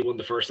thought he won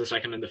the first, the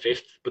second, and the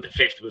fifth, but the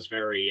fifth was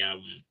very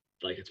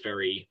it's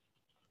very,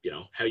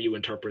 how you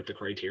interpret the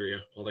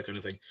criteria, all that kind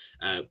of thing.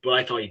 But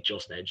I thought he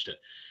just edged it.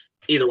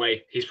 Either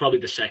way, he's probably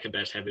the second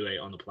best heavyweight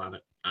on the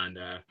planet. And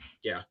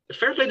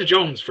fair play to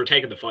Jones for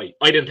taking the fight.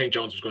 I didn't think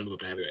Jones was going to go up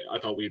to heavyweight. I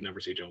thought we'd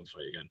never see Jones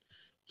fight again.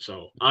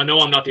 So I know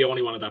I'm not the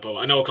only one at that boat.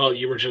 I know, Carl,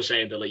 you were just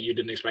saying that you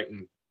didn't expect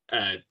him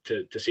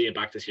to see him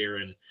back this year,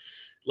 and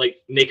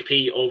Nick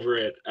P over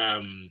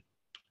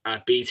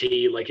at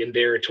BT, in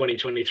their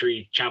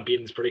 2023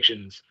 champions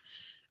predictions,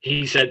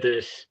 he said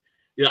this,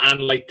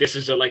 and this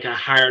is a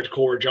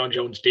hardcore John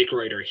Jones dick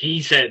rider.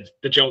 He said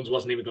that Jones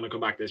wasn't even going to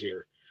come back this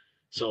year,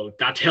 so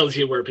that tells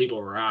you where people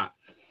were at.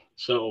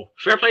 So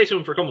fair play to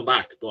him for coming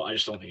back, but I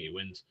just don't think he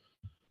wins.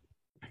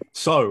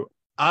 So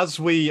as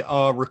we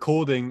are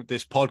recording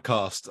this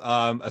podcast,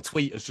 a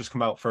tweet has just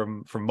come out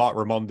from Mark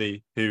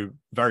Raimondi, who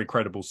very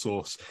credible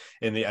source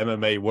in the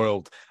MMA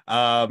world,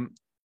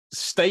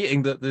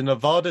 stating that the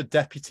Nevada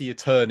Deputy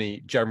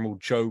Attorney General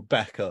Joe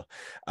Becker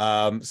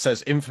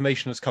says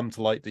information has come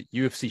to light that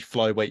UFC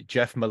flyweight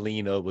Jeff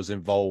Molina was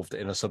involved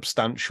in a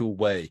substantial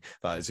way,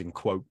 that is in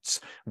quotes,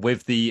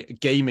 with the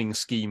gaming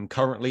scheme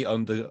currently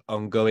under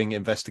ongoing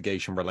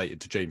investigation related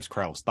to James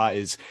Krause. That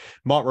is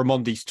Mark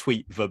Raimondi's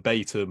tweet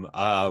verbatim.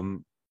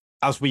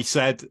 As we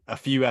said a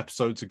few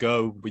episodes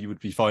ago, we would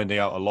be finding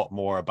out a lot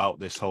more about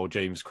this whole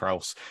James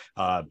Krause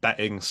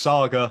betting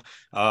saga.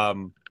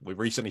 We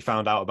recently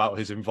found out about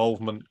his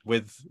involvement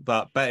with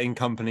that betting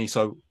company,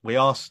 so we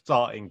are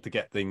starting to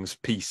get things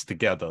pieced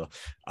together.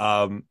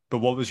 But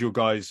what was your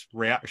guys'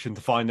 reaction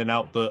to finding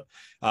out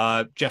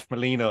that Jeff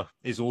Molina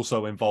is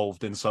also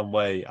involved in some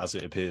way, as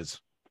it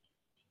appears?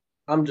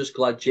 I'm just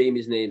glad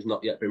Jamie's name's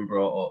not yet been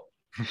brought up.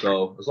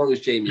 So as long as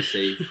Jamie's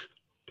safe,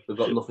 we've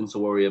got nothing to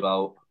worry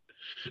about.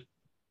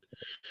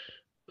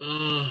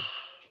 No,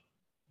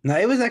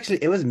 it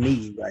was me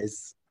you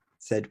guys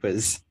said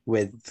was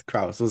with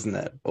Krause, wasn't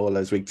it? All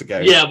those weeks ago.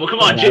 Yeah, well, come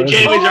on,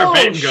 Jamie's our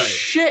betting guy.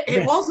 Shit,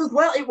 it was as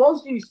well. It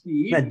was you,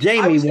 Steve. No,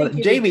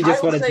 Jamie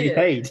just wanted to be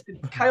paid.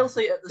 Did Kyle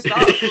say it at the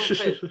start of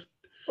something?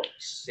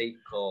 Fuck's sake,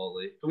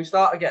 Corley. Can we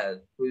start again?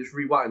 Can we just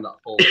rewind that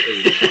whole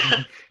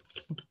thing?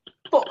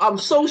 But I'm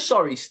so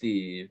sorry,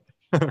 Steve.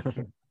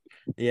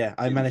 Yeah,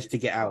 I managed to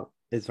get out.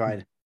 It's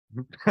fine.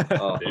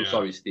 I'm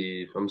sorry,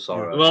 Steve. I'm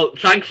sorry. Well,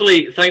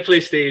 thankfully,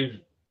 Steve,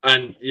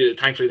 and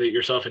thankfully that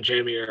yourself and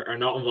Jamie are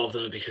not involved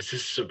in it, because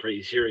this is some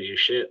pretty serious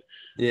shit.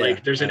 Yeah,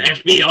 there's an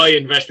FBI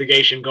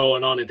investigation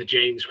going on into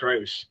James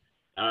Krause.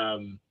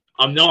 I'm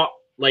not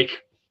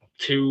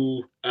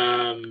too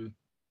in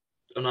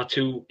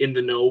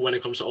the know when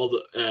it comes to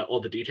all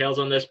the details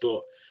on this,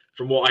 but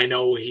from what I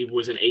know, he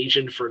was an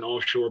agent for an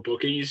offshore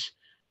bookies,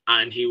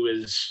 and he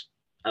was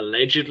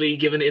allegedly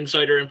given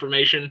insider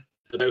information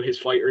about his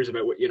fighters,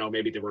 about what,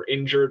 maybe they were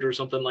injured or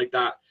something like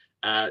that.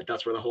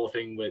 That's where the whole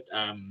thing with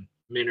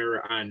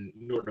Minner and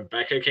Norton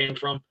Becca came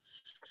from.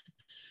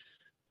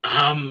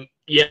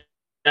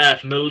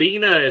 If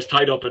Molina is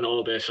tied up in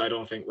all this, I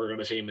don't think we're going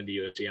to see him in the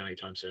UFC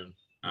anytime soon.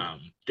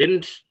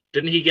 Didn't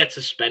he get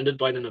suspended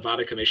by the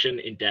Nevada Commission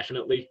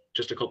indefinitely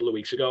just a couple of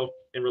weeks ago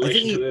in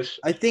relation to this?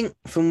 I think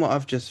from what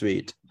I've just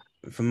read,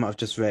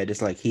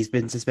 it's he's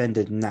been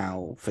suspended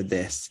now for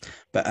this,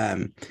 but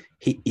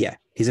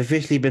he's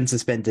officially been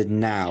suspended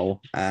now.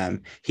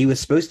 He was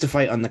supposed to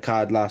fight on the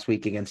card last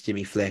week against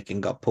Jimmy Flick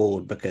and got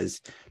pulled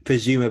because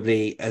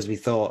presumably, as we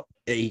thought,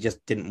 he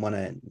just didn't want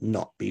to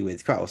not be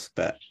with Krause.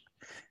 But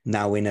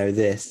now we know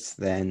this,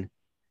 then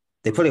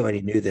they probably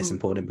already knew this and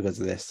pulled him because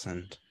of this,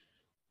 and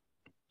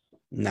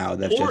now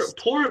they've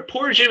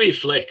poor Jimmy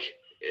Flick.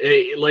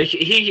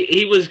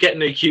 He was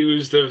getting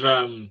accused of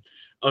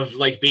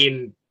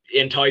being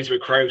in ties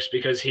with Krause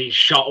because he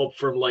shot up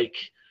from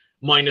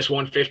minus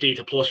 150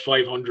 to plus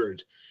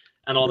 500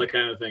 and all that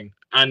kind of thing.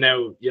 And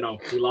now,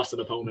 he lost an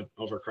opponent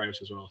over Krause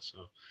as well. So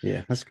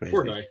yeah, that's crazy.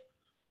 Poor guy.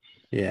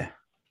 Yeah.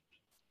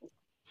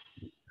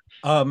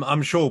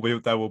 I'm sure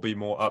there will be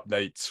more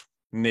updates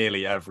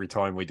nearly every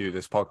time we do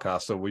this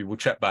podcast, so we will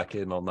check back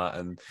in on that.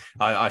 And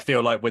I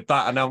feel like with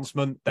that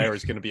announcement, there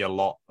is going to be a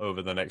lot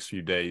over the next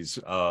few days.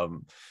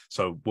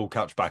 So we'll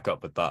catch back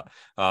up with that.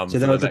 So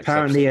there was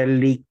apparently a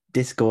leaked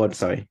Discord.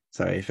 Sorry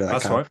for that.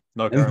 That's right.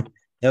 No, go on.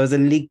 There was a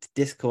leaked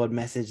Discord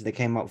message that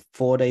came out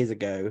 4 days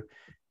ago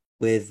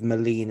with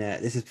Molina.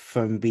 This is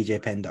from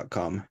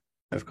bjpen.com.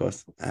 of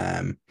course.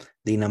 The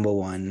number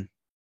one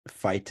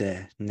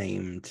fighter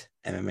named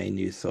MMA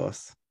news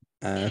source.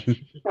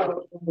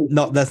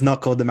 That's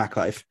not called the Mac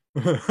Life.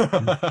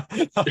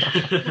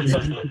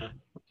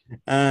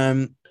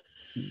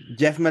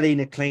 Jeff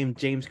Molina claimed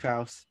James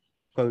Krause,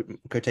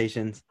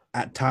 quotations,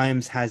 at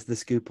times has the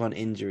scoop on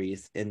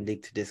injuries in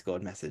leaked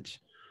Discord message.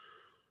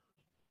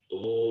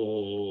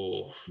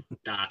 Oh,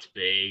 that's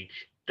big.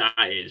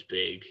 That is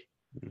big.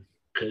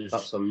 Because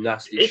that's some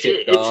nasty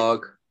shit,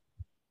 dog.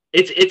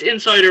 It's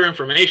insider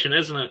information,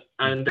 isn't it?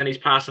 And then he's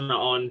passing it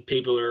on.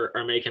 People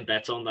are making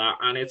bets on that,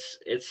 and it's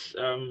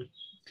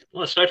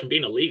well, aside from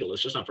being illegal,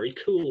 it's just not very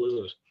cool, is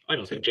it? I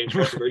don't think James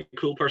Krause is a very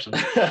cool person.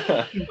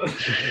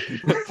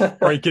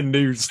 Breaking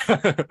news from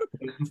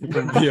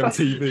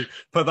VMTV.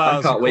 But that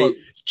I can't wait.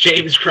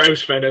 James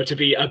Krause found out to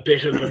be a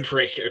bit of a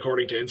prick,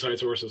 according to inside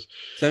sources.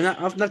 So now,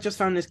 I've not just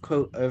found this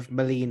quote of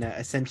Molina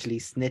essentially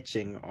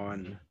snitching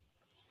on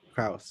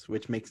Krause,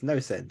 which makes no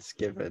sense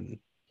given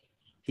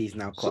he's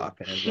now caught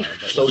up in it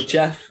as well.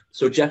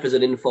 So Jeff is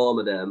an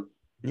informer then.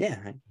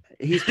 Yeah,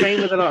 he's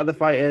trained with a lot of the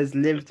fighters,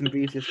 lived and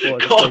breathed his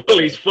sport.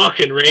 He's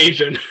fucking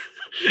raging.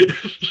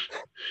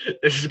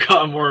 This has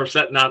gotten more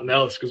upsetting than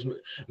else because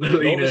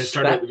Molina has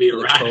turned out to be a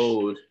rat.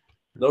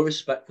 No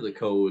respect for the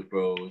code,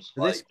 bros.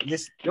 Like, you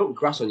don't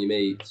grass on your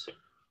mates.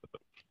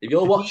 If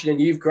you're watching and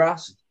you've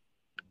grassed,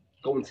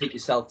 go and take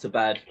yourself to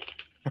bed.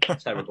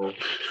 Terrible.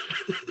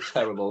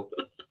 Terrible.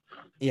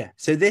 Yeah,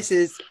 so this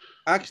is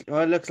actually,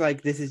 well, it looks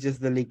like this is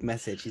just the leaked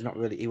message. He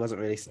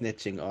wasn't really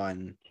snitching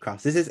on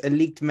Krause. This is a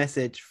leaked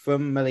message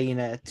from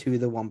Molina to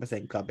the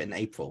 1% Club in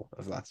April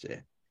of last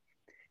year.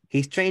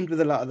 He's trained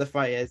with a lot of the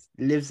fighters,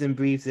 lives and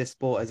breathes this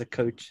sport as a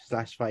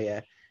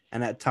coach/fighter,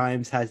 and at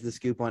times has the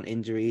scoop on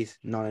injuries,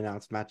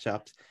 non-announced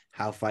matchups,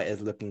 how fighters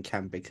look in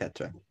camp,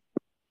 etc.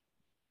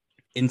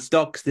 In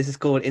stocks, this is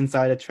called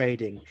insider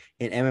trading.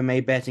 In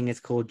MMA betting, it's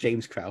called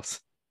James Krause.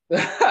 Now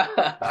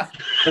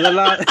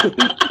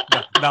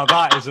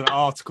that is an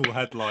article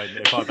headline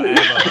if I've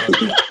ever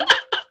heard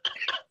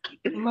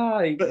it.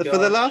 My God. For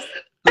the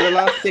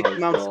last 6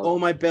 months, all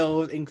my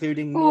bills,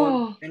 including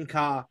one and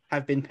car,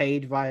 have been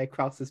paid via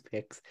Krause's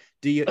picks.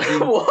 Do you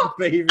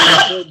favor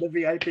the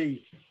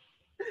VIP?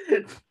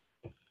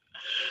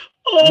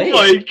 Oh Mate,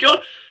 my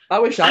God! I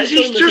wish I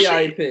joined the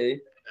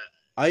VIP.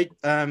 I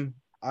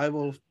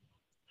will,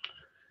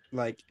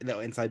 like, a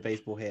little inside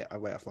baseball here. Oh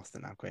wait, I've lost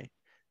it now. Great.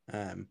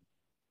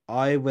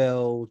 I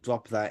will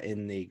drop that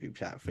in the group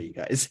chat for you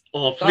guys.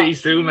 Oh,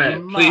 please do,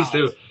 mate. Please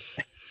do.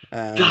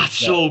 That's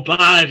so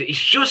bad. He's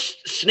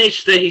just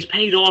snitched that he's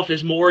paid off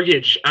his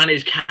mortgage and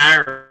his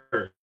car.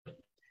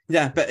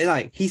 Yeah, but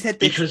like he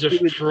said this because of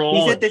fraud.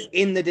 He said this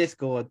in the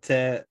Discord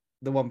to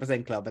the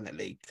 1% Club and it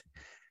leaked.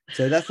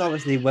 So that's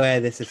obviously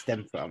where this is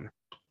stemmed from.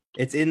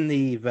 It's in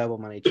the Verbal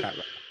Money chat right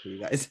now for you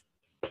guys.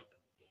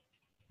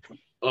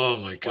 Oh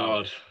my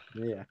God.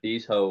 Yeah.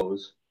 These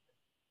hoes.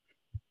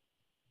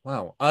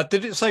 Wow.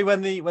 Did it say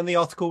when the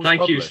article was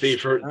Thank published? you,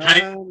 Steve, for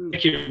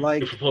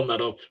pulling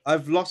that up.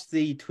 I've lost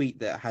the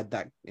tweet that had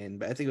that in,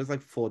 but I think it was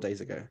like 4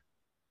 days ago.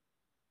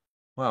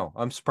 Wow.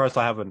 I'm surprised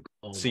I haven't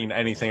seen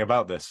anything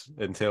about this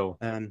until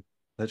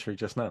literally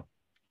just now.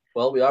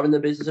 Well, we are in the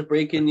business of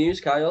breaking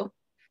news, Kyle.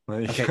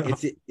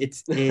 Okay,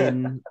 it's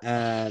in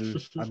I'm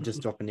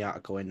just dropping the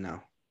article in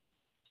now.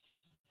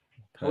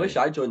 I wish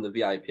I joined the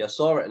VIP. I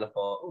saw it and I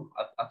thought,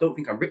 I don't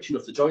think I'm rich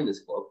enough to join this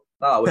club.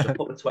 I wish I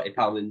put my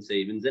 £20 in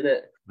savings in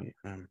it.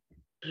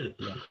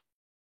 Yeah.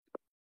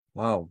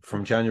 Wow,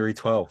 from January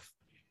 12th.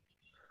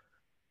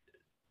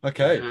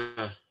 Okay.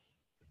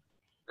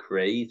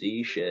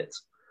 Crazy shit.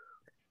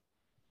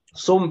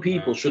 Some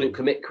people shouldn't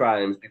commit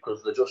crimes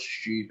because they're just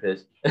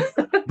stupid.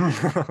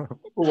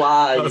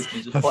 Why did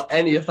you just put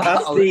any of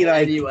that on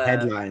anywhere?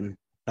 Headline.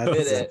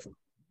 It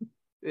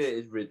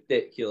is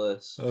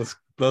ridiculous.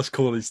 Let's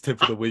call his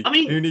tip of the week. I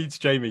mean, who needs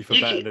Jamie for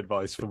betting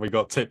advice when we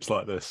got tips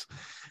like this?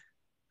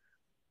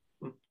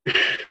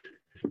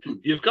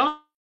 You've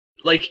got,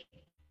 like,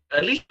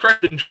 at least Craig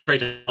didn't try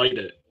to hide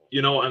it.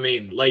 You know what I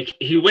mean? Like,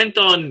 he went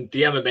on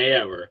the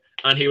MMA Hour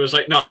and he was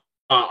like, no,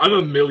 I'm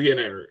a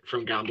millionaire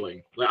from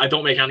gambling. Like, I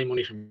don't make any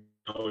money from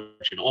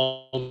coaching.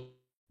 All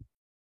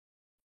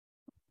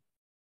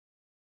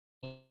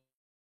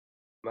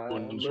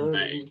comes from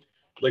betting.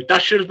 Like,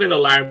 that should have been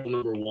alarm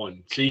number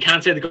one. So you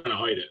can't say they're going to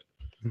hide it.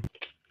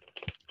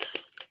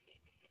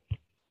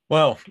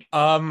 Well,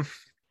 I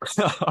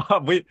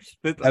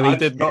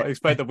did not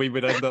expect that we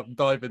would end up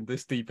diving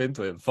this deep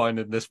into it and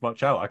finding this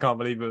much out. I can't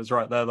believe it was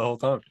right there the whole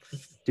time.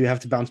 Do we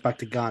have to bounce back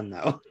to Ghana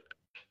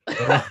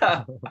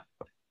now?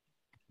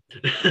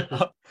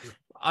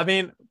 I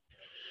mean,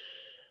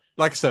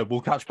 like I said,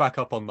 we'll catch back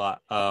up on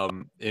that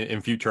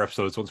in future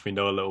episodes once we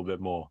know a little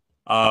bit more.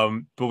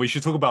 But we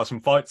should talk about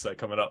some fights that are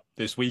coming up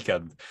this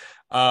weekend.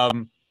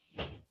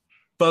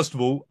 first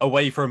of all,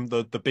 away from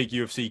the big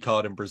UFC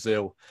card in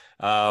Brazil,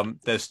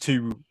 there's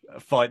 2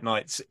 fight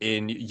nights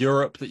in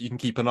Europe that you can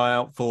keep an eye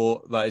out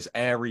for. That is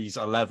Aries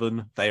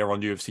 11. They are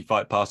on UFC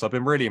Fight Pass. I've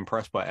been really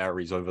impressed by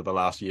Aries over the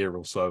last year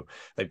or so.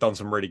 They've done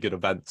some really good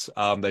events.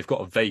 They've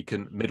got a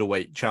vacant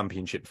middleweight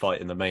championship fight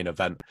in the main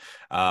event.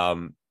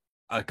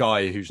 A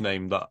guy whose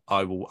name that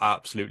I will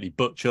absolutely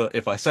butcher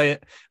if I say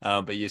it,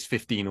 but he is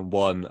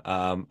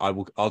 15-1.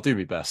 I'll do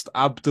my best.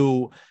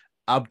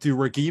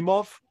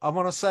 Abduragimov, I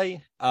want to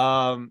say,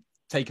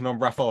 taking on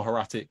Rafael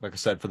Haratic, like I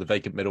said, for the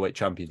vacant middleweight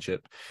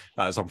championship.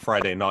 That is on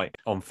Friday night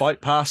on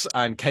Fight Pass.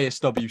 And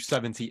KSW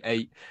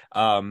 78,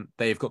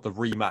 they've got the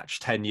rematch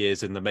 10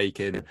 years in the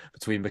making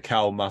between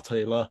Mikhail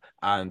Matela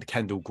and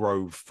Kendall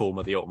Grove,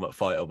 former The Ultimate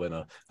Fighter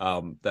winner.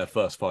 Their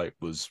first fight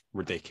was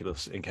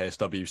ridiculous in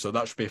KSW, so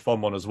that should be a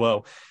fun one as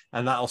well.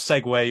 And that'll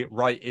segue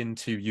right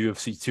into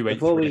UFC 283.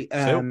 Before we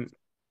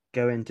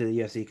go into the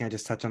UFC, can I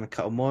just touch on a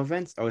couple more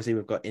events? Obviously,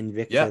 we've got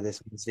Invicta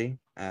this Wednesday.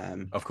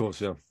 Of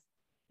course, yeah.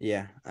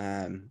 Yeah,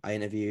 I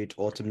interviewed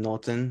Autumn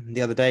Norton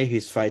the other day,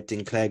 who's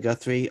fighting Claire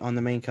Guthrie on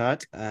the main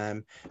card.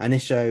 And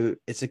this show,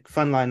 it's a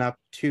fun lineup,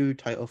 2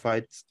 title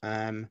fights,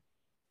 and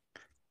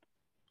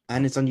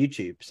it's on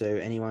YouTube, so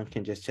anyone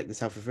can just check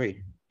this out for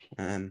free.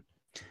 And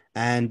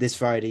this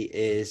Friday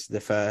is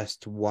the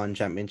first One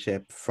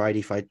Championship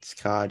Friday fights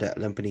card at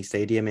Lumpini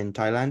Stadium in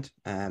Thailand.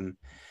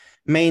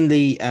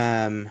 Mainly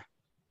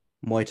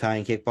Muay Thai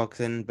and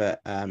kickboxing, but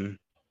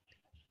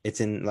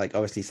it's in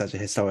obviously such a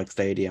historic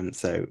stadium,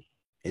 so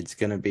it's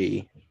going to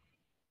be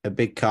a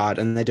big card,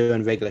 and they're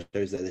doing regular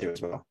shows there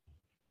as well.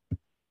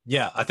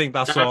 Yeah, I think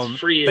that's on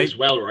free as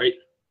well, right?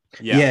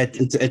 Yeah,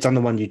 it's on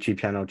the One YouTube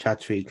channel.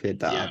 Chattree cleared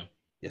that up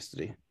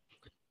yesterday.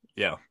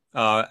 Yeah,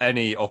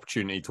 any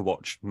opportunity to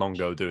watch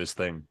Nongo do his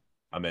thing,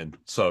 I'm in.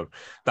 So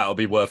that'll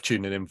be worth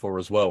tuning in for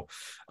as well.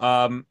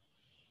 But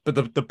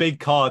the big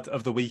card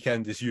of the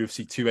weekend is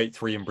UFC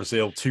 283 in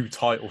Brazil. 2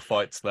 title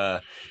fights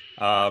there.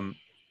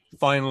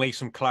 Finally,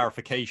 some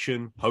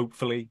clarification,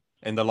 hopefully,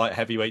 in the light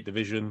heavyweight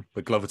division,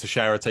 with Glover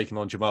Teixeira taking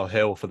on Jamal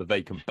Hill for the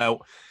vacant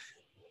belt.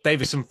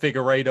 Davison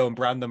Figueiredo and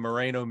Brandon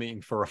Moreno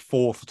meeting for a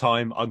 4th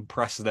time,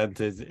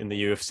 unprecedented in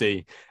the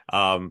UFC.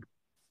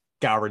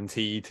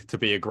 Guaranteed to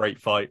be a great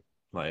fight.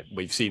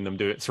 We've seen them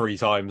do it 3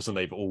 times, and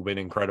they've all been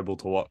incredible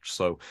to watch.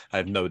 So I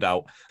have no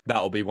doubt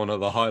that'll be one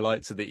of the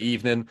highlights of the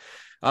evening.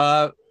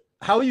 How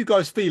are you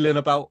guys feeling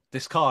about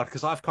this card?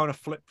 Because I've kind of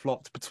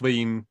flip-flopped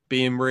between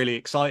being really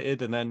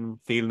excited and then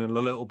feeling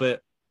a little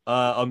bit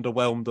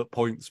underwhelmed at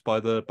points by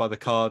the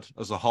card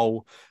as a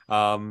whole.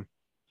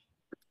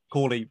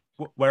 Corley,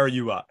 where are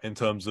you at in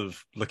terms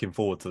of looking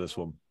forward to this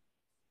one?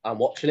 I'm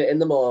watching it in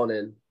the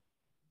morning.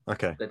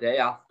 Okay. The day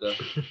after.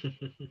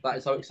 That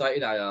is how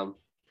excited I am.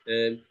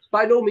 It's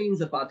by no means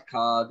a bad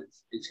card.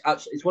 It's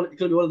going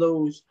to be one of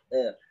those.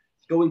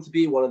 It's going to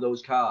be one of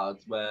those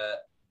cards where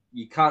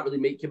you can't really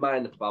make your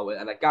mind up about it,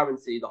 and I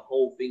guarantee the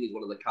whole thing is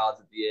one of the cards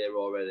of the year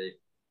already,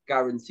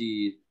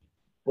 guaranteed.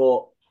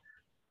 But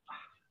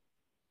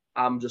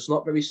I'm just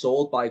not very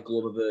sold by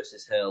Glover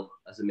versus Hill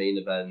as a main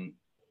event.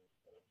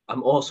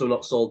 I'm also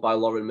not sold by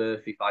Lauren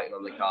Murphy fighting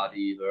on the card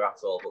either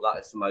at all, but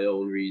that is for my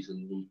own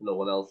reasons and for no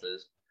one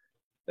else's.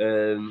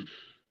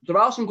 There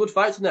are some good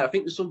fights in there. I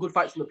think there's some good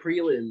fights in the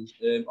prelims.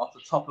 Off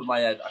the top of my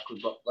head, I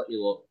could not let me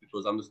look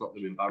because I'm just not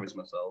going to embarrass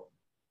myself.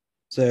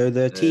 So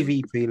the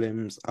TV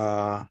prelims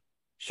are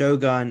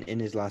Shogun in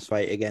his last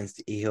fight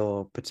against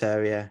Ihor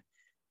Potieria,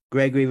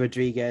 Gregory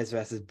Rodriguez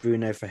versus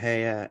Bruno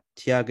Ferreira,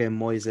 Thiago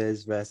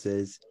Moises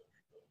versus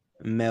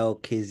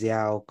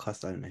Melquizael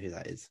Costa, I don't know who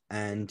that is,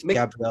 and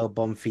Gabriel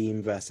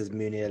Bonfim versus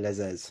Munir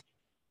Lezez.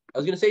 I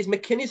was going to say,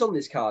 McKinney's on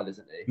this card,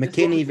 isn't he?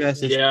 McKinney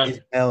versus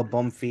Isabel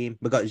Bonfim.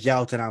 We've got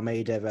Jalton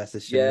Almeida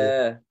versus Shamil.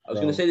 Yeah, I was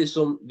going to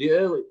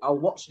say I'll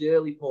watch the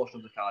early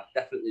portion of the card.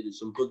 Definitely there's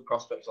some good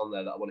prospects on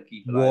there that I want to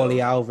keep an eye on. Wally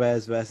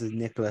Alves versus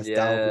Nicholas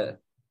Dalby.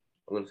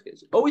 I'm going to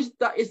get. Oh, is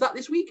that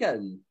this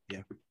weekend?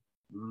 Yeah.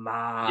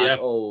 Man. Yeah.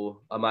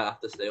 Oh, I might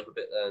have to stay up a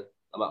bit then.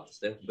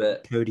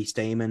 Cody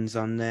Stamen's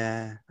on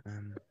there.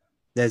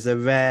 There's a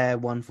rare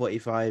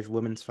 145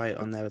 women's fight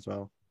on there as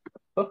well.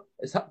 Oh,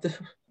 is that the...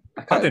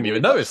 I didn't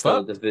even notice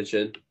that.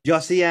 Division.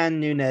 Josiane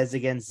Nunes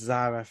against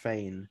Zara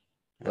Fain.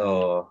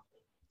 Zara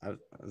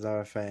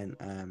Fain.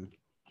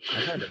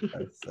 I've heard of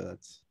both, so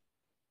that's...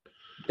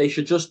 The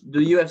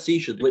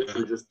UFC should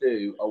literally just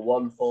do a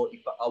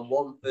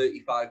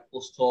 135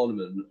 plus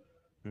tournament.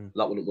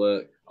 That wouldn't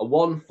work. A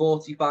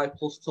 145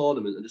 plus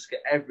tournament and just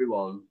get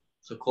everyone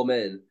to come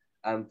in,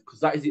 and because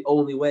that is the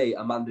only way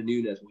Amanda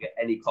Nunes will get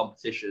any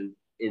competition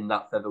in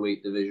that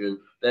featherweight division.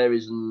 There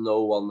is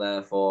no one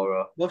there for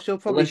her. Well, she'll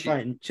probably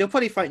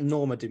fight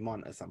Norma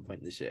Dumont at some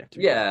point this year.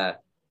 Yeah,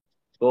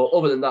 but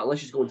other than that, unless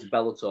she's going to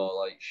Bellator,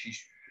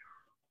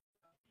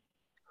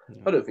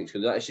 I don't think she's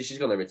going to do that. She's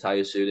going to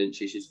retire soon, isn't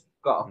she? She's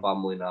got a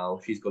family now.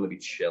 She's going to be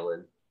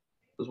chilling.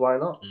 Because why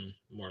not?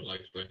 More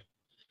likely.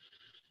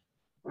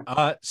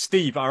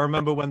 Steve, I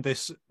remember when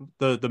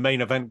the main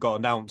event got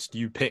announced,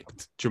 you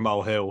picked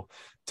Jamal Hill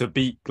to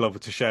beat Glover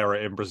Teixeira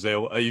in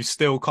Brazil. Are you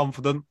still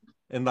confident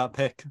in that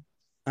pick?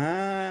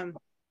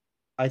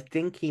 I I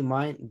think he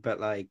might, but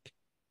like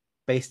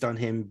based on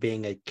him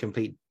being a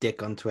complete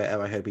dick on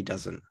Twitter, I hope he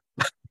doesn't.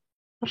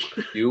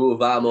 You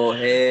vamos,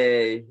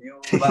 hey.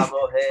 You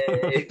vamos,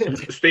 hey.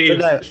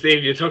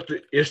 Steve, you took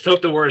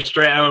the words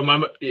straight out of my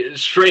mouth,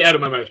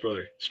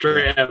 brother.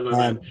 Straight out of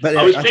my mouth. But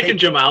I was picking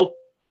Jamal.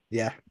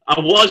 Yeah. I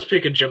was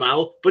picking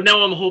Jamal, but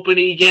now I'm hoping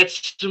he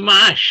gets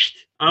smashed.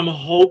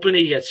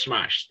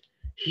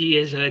 He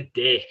is a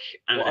dick.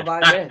 And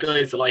that guy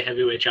is the light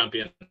heavyweight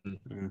champion.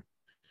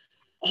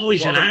 Oh,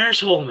 he's an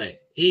arsehole, mate.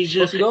 He's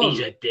a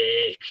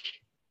dick.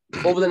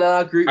 Over than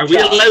our group. Are we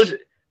allowed?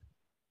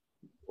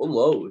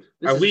 Unload.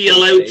 Are we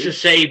allowed to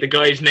say the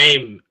guy's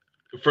name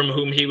from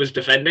whom he was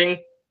defending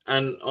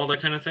and all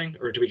that kind of thing,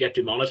 or do we get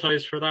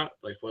demonetized for that?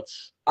 Like,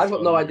 what's? I've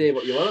got no idea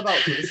what you're on about.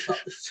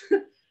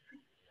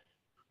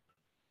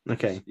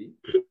 Okay.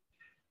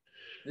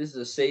 This is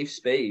a safe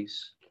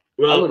space.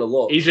 Well, I'm gonna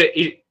look. He's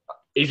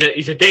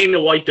a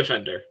Dana White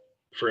defender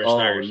for a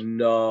start. Oh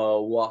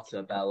no! What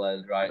a bell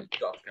end, right?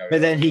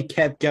 But then he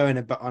kept going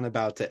on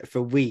about it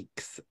for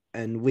weeks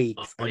and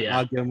weeks and yeah.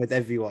 arguing with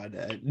everyone.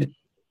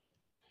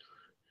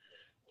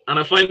 And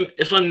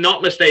if I'm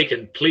not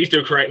mistaken, please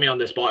do correct me on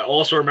this, but I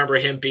also remember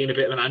him being a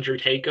bit of an Andrew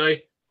Tate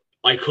guy.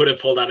 I could have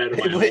pulled that out of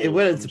my It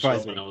wouldn't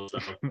surprise me.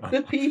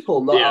 Do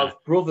people not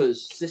have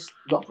brothers,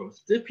 not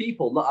brothers? Do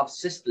people not have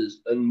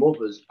sisters and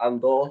mothers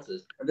and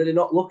daughters? And do they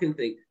not look and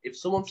think, if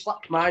someone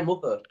slapped my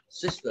mother,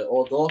 sister,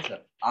 or daughter,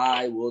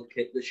 I would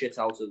kick the shit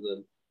out of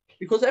them?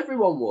 Because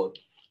everyone would.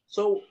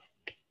 So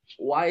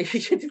why are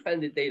you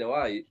defending Dana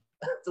White?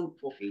 I don't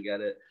fucking get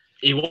it.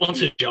 He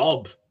wants a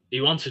job.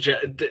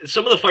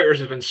 Some of the fighters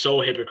have been so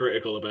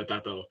hypocritical about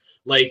that, though.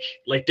 Like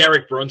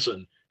Derek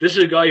Brunson. This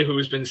is a guy who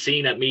has been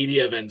seen at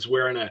media events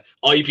wearing a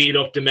 "I beat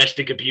up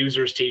domestic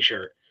abusers"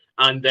 t-shirt.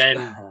 And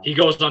then he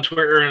goes on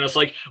Twitter and it's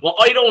like, well,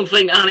 I don't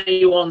think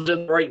anyone's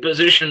in the right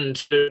position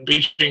to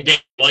be beating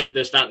like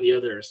this, that, and the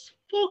others.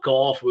 Fuck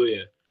off, will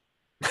you?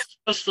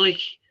 Just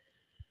like,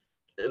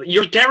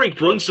 you're Derek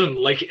Brunson.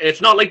 Like,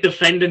 it's not like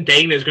defending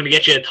Dana is going to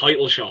get you a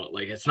title shot.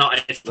 Like, it's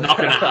not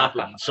going to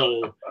happen.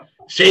 So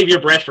save your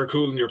breath for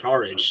cooling your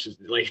porridge.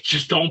 Like,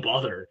 just don't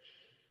bother.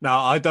 Now,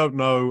 I don't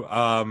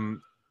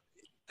know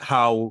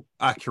how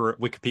accurate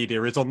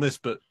Wikipedia is on this,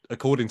 but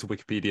according to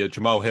Wikipedia,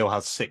 Jamal Hill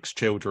has 6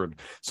 children.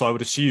 So I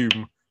would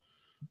assume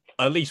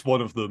at least one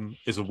of them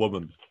is a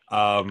woman.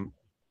 I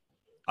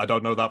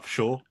don't know that for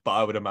sure, but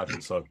I would imagine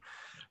so.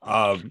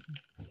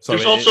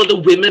 There's also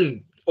the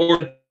women or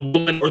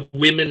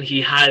women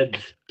he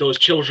had those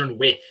children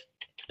with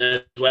as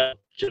well,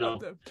 you know.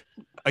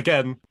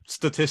 Again,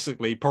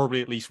 statistically,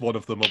 probably at least one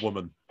of them a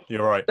woman.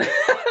 You're right.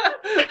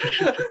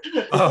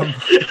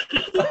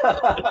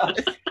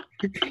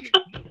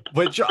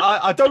 Which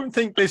I don't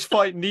think this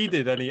fight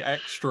needed any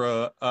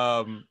extra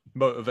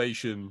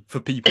motivation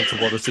for people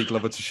to want to see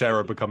Glover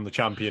Teixeira become the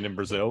champion in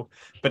Brazil,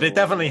 but it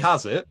definitely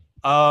has it.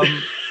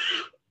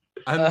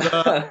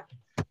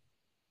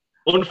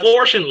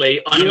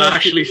 Unfortunately, I'm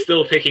actually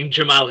still picking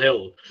Jamal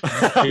Hill.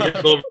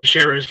 Glover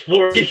Teixeira is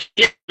 40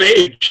 years of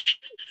age,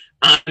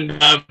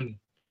 and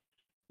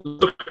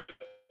look,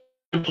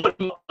 I'm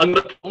going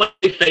to put my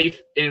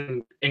faith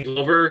in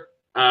Glover.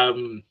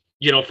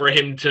 For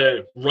him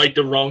to right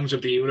the wrongs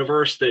of the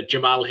universe that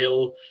Jamal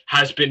Hill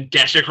has been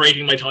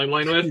desecrating my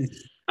timeline with.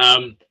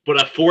 But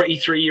at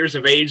 43 years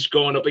of age,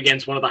 going up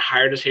against one of the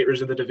hardest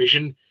hitters in the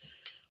division,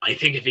 I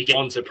think if he gets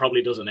on, it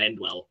probably doesn't end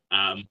well.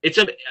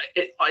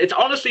 It's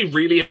honestly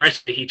really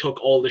impressive that he took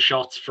all the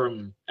shots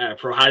from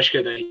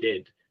Prohajka that he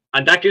did.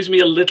 And that gives me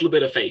a little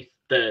bit of faith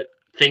that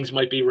things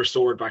might be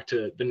restored back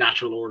to the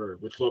natural order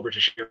with Glover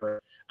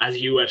Teixeira as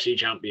UFC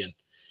champion.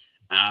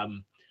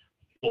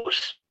 But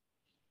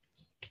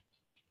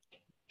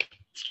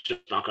it's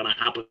just not going to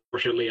happen,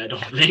 unfortunately, I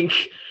don't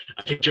think.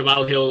 I think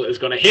Jamal Hill is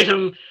going to hit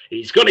him.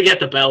 He's going to get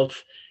the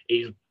belt.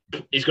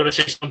 He's going to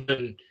say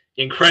something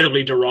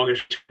incredibly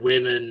derogatory to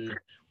women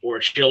or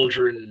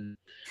children,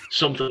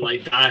 something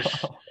like that.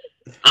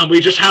 And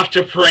we just have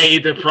to pray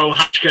that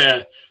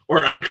Prohajka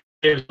or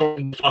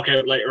fuck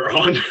out later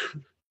on.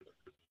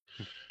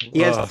 He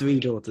has 3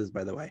 daughters,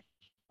 by the way.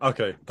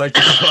 Okay, thank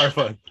you for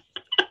clarifying.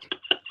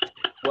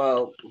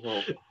 Well.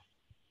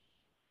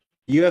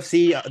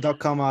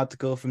 UFC.com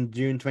article from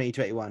June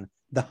 2021.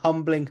 The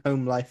humbling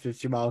home life of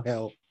Jamal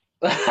Hill.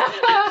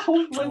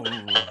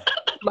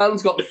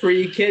 Man's got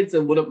 3 kids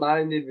and wouldn't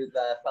mind if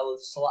their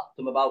fellas slapped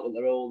them about when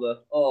they're older.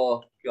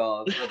 Oh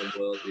God, what a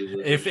world we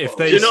live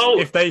in.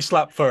 If they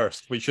slap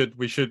first, we should.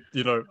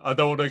 I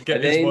don't want to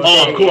get his word.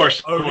 Oh, of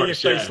course. Only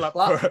if they slap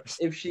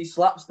first. If she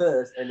slaps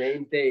first and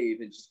named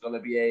Dave, it's just gonna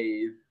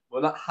behave.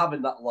 We're not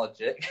having that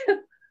logic.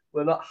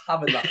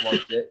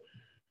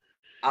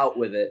 Out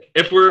with it.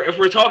 If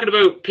we're talking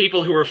about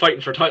people who are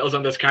fighting for titles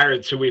on this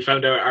card, who we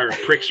found out are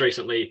pricks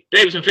recently,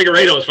 Davidson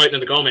Figueiredo is fighting in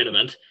the co-main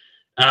event.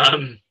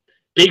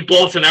 Big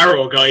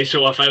Bolsonaro guy,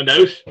 so I found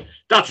out.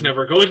 That's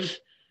never good.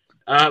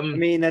 I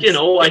mean, I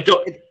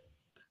don't.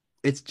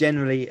 It's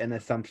generally an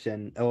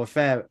assumption or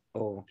fair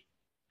or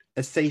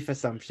a safe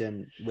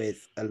assumption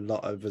with a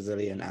lot of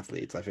Brazilian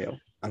athletes, I feel,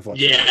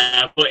 unfortunately.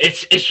 Yeah, but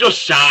it's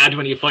just sad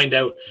when you find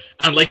out.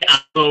 And like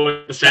Aldo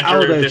in the center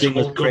Aldo of this thing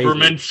is whole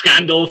government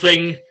scandal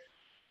thing,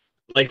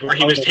 like where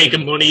he was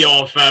taking money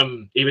off,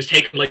 he was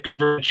taking like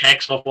government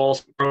checks off all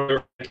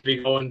to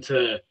be going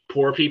to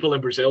poor people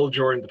in Brazil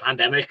during the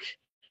pandemic,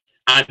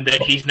 and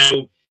that he's now,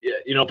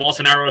 you know,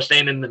 Bolsonaro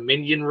staying in the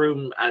minion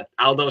room at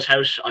Aldo's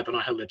house. I don't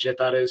know how legit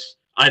that is.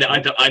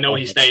 I know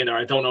he's staying there.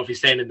 I don't know if he's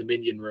staying in the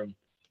minion room.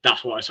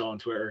 That's what I saw on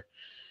Twitter.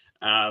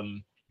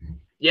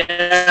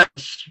 Yeah,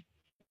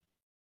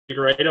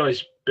 Figueiredo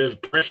is a bit of a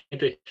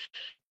prick.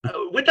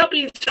 With that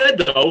being said,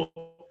 though,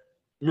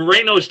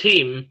 Moreno's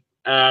team,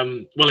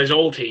 well, his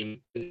old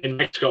team in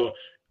Mexico,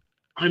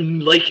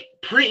 I'm like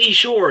pretty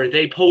sure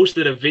they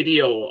posted a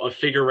video of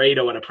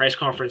Figueiredo at a press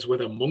conference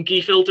with a monkey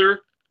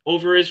filter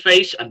over his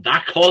face, and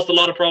that caused a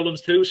lot of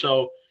problems too.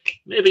 So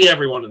maybe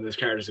everyone in this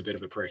card is a bit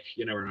of a prick.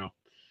 You never know.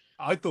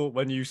 I thought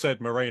when you said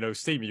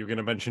Moreno's team, you were going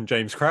to mention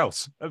James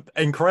Krause.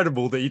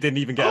 Incredible that he didn't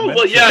even get a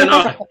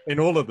mention in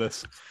all of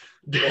this.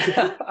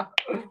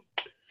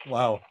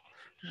 Wow.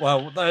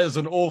 That is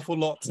an awful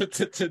lot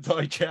to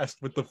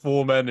digest with the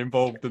 4 men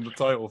involved in the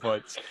title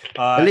fights.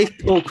 At least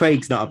Paul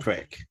Craig's not a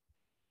prick.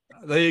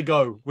 There you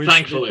go. We've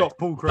got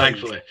Paul Craig.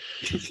 Thankfully.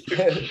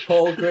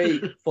 Paul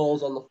Craig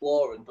falls on the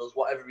floor and does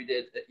whatever he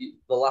did at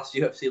the last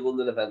UFC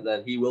London event,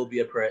 then he will be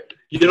a prick.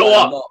 You know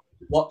what?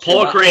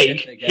 Paul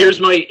Craig,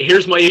 here's my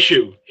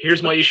issue.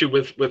 Here's my issue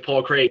with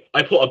Paul Craig.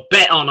 I put a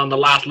bet on the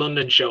last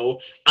London show,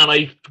 and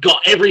I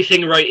got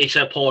everything right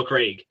except Paul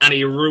Craig, and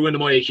he ruined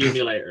my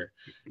accumulator.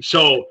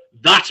 So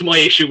that's my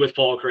issue with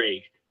Paul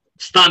Craig.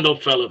 Stand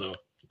up fella though,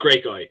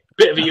 great guy.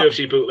 Bit of a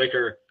UFC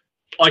bootlicker.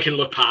 I can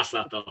look past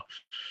that though.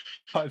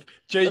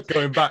 Jake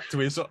going back to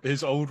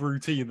his old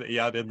routine that he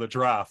had in the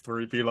draft,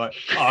 where he'd be like,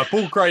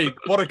 Paul Craig,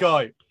 what a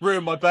guy,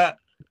 ruined my bet.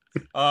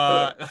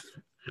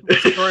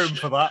 Throw him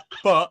for that,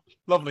 but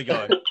lovely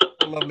guy.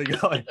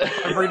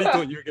 I really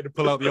thought you were going to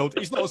pull out the old.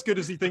 He's not as good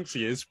as he thinks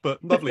he is,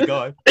 but lovely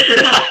guy.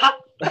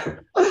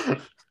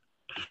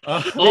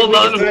 Hold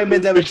on,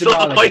 we've still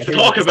got fights to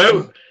talk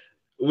about.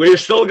 We've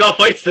still got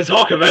fights to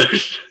talk about.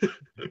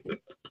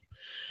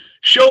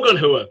 Shogun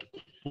Rua.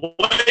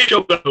 Why is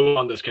Shogun Rua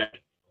on this card?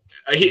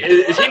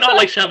 Is he not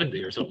like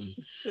 70 or something?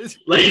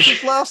 Like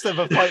his last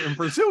ever fight in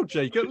Brazil,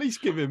 Jake. At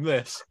least give him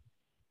this.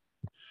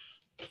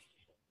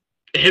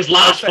 His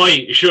last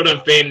fight should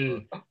have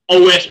been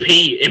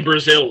OSP in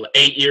Brazil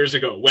 8 years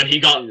ago when he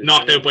got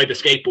knocked out by the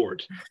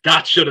skateboard.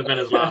 That should have been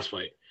his last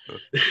fight.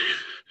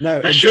 No,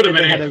 that should have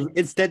been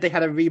instead they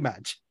had a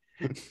rematch.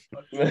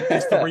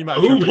 It's the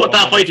rematch. Who put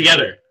that fight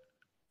together?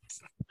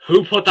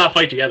 Who put that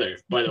fight together,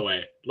 by the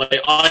way?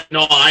 Like,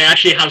 I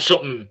actually have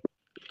something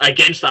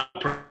against that.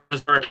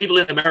 There are people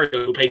in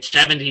America who paid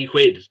 70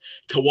 quid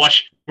to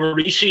watch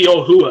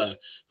Mauricio Rua,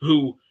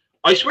 who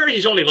I swear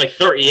he's only like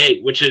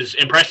 38, which is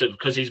impressive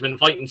because he's been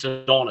fighting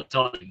since dawn of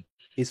time.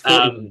 He's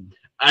 41.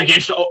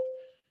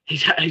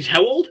 He's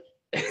how old?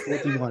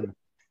 41.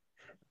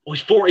 Oh,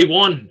 he's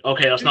 41.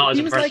 Okay, that's not as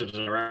impressive as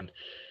around.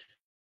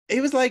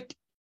 He was like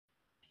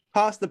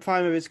past the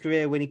prime of his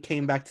career when he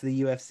came back to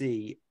the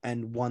UFC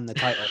and won the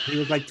title. He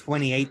was like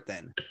 28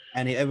 then,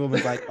 and everyone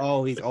was like,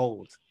 "Oh, he's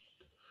old,"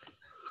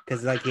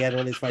 because like he had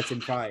all his fights in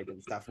Pride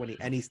and stuff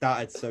he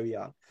started so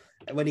young.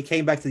 And when he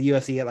came back to the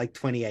UFC at like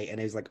 28, and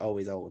he was like, "Oh,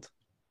 he's old,"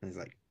 and he's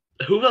like,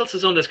 "Who else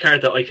is on this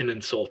card that I can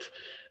insult?"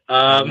 You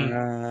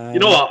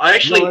know what? I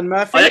actually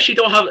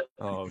don't have.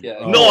 You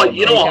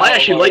know what? I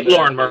actually like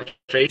Lauren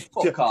Murphy.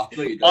 Fuck off!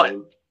 No, you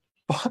don't.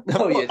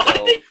 No, you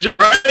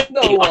don't.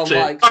 No one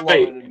likes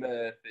Lauren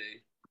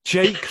Murphy.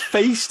 Jake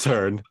face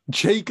turn.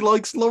 Jake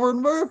likes Lauren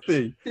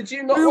Murphy. Did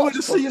you not watch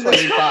Book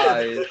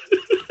 25?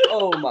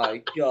 Oh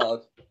my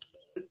god!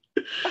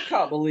 I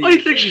can't believe.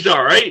 I think she's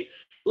all right.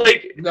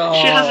 Like, she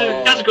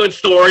has a good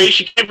story.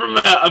 She came from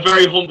a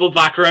very humble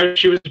background.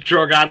 She was a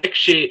drug addict.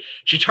 She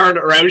turned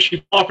it around.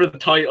 She fought for the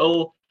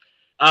title.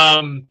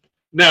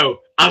 Now,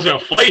 as a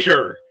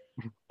fighter,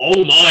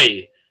 oh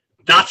my,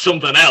 that's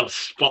something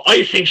else. But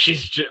I think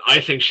she's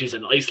a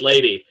nice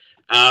lady.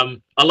 I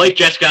like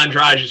Jessica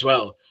Andrade as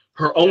well.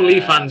 Her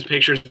OnlyFans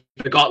pictures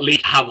that got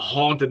leaked have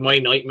haunted my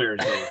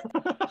nightmares.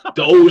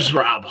 Those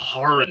were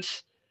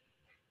abhorrent.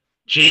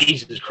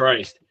 Jesus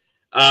Christ.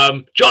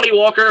 Johnny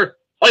Walker.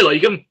 I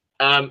like him.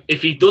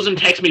 If he doesn't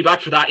text me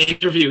back for that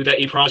interview that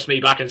he promised me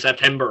back in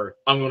September,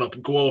 I'm going to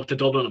go up to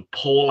Dublin and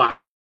pull at.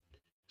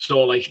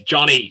 So, like,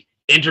 Johnny,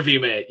 interview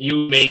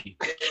me.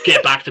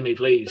 Get back to me,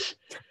 please.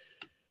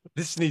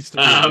 This needs to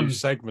be a new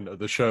segment of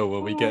the show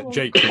where we get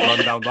Jake to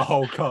run down the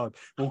whole card.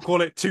 We'll call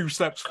it 2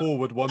 steps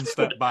forward, 1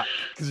 step back,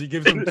 because he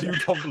gives them 2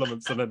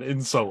 compliments and an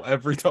insult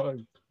every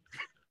time.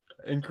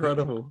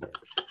 Incredible.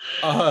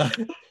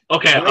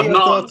 Okay, I'm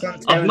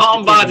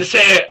not bad to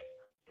say it.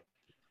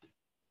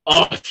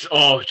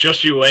 Oh,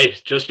 just you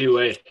wait.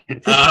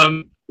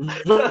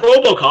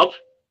 RoboCop,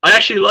 I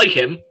actually like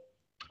him.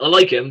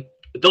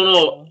 I don't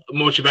know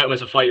much about him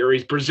as a fighter.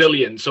 He's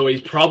Brazilian, so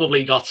he's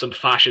probably got some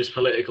fascist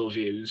political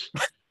views.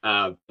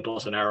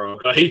 Bolsonaro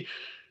guy.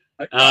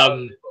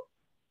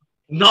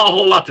 not a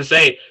whole lot to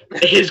say.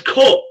 His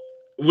cut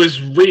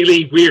was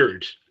really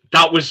weird.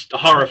 That was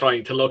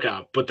horrifying to look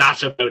at, but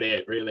that's about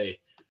it, really.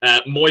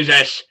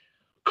 Moises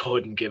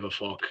couldn't give a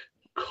fuck.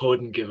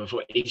 Couldn't give a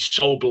fuck. He's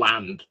so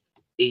bland.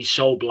 He's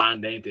so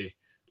bland, ain't he?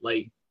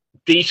 Like,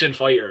 decent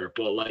fighter,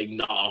 but like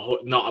not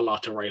a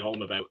lot to write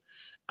home about.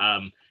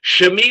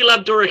 Shamil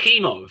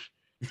Abdurakhimov.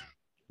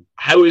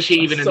 How is he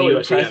even in the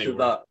UFC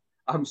anymore?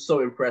 I'm so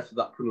impressed with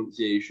that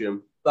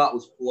pronunciation. That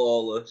was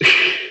flawless.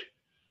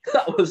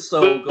 That was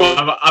so good.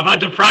 I've had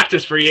to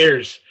practice for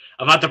years.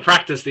 I've had to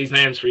practice these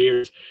names for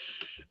years.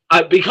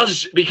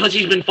 Because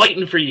he's been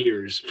fighting for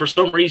years. For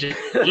some reason,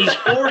 he's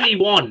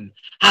 41,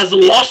 has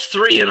lost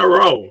 3 in a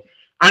row,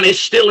 and is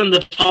still in the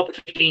top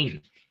 15. Ooh.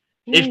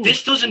 If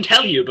this doesn't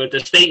tell you about the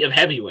state of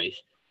heavyweight,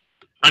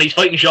 and he's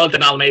fighting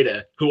Jonathan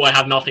Almeida, who I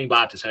have nothing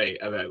bad to say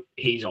about,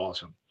 he's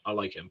awesome. I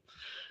like him.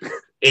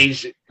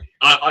 He's,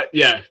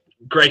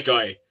 great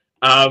guy.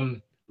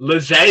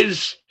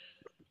 Lazez,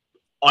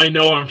 I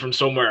know him from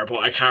somewhere, but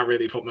I can't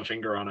really put my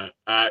finger on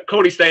it.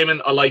 Cody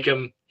Stamen, I like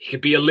him. He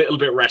could be a little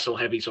bit wrestle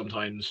heavy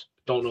sometimes.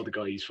 Don't know the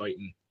guy he's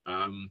fighting.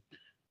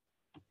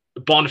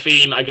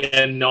 Bonfim,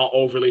 again, not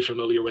overly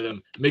familiar with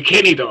him.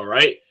 McKinney, though,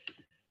 right?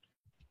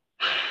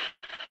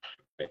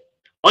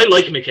 I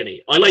like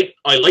McKinney. I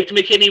liked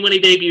McKinney when he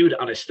debuted,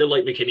 and I still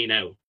like McKinney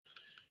now.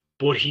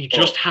 But he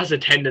just has a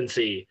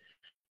tendency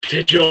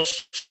to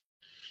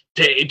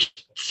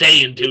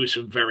say and do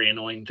some very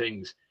annoying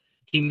things.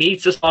 He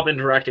needs to stop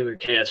interacting with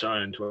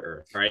KSI on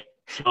Twitter, right?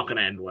 It's not going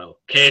to end well.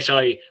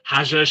 KSI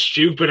has a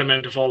stupid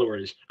amount of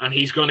followers, and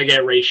he's going to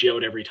get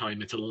ratioed every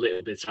time. It's a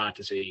little bit sad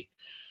to see.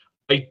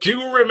 I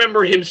do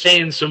remember him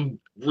saying some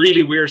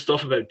really weird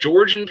stuff about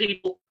Georgian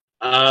people.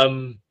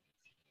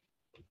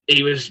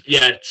 He was,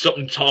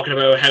 something talking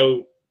about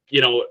how,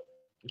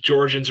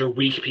 Georgians are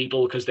weak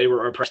people because they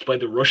were oppressed by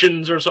the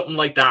Russians or something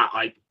like that.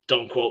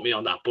 Don't quote me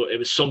on that, but it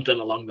was something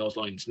along those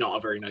lines. Not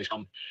a very nice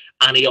comment.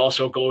 And he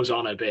also goes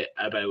on a bit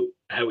about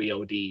how he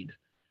OD'd.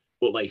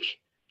 But,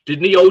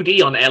 didn't he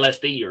OD on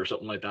LSD or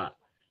something like that?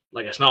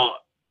 It's not...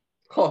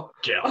 Oh,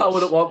 I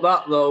wouldn't want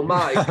that, though.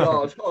 My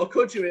God. Oh,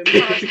 could you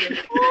imagine?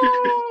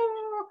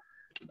 Oh,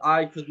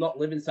 I could not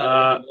live inside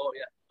of the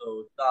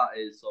so that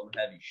is some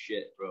heavy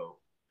shit, bro.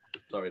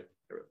 Sorry.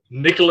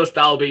 Nicholas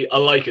Dalby, I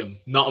like him.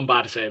 Nothing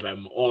bad to say about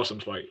him. Awesome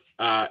fight.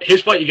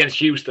 His fight against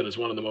Houston is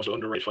one of the most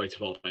underrated fights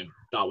of all time.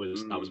 That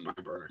was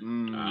back burner.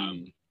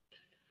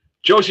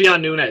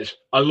 Josiane Nunes,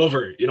 I love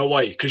her. You know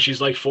why? Because she's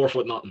 4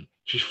 foot nothing.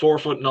 She's 4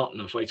 foot nothing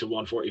and fights at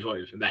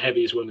 145 in the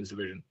heaviest women's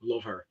division.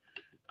 Love her.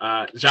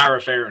 Zara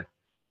Farron.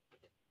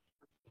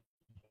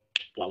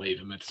 What am I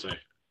even meant to say?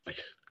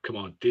 Come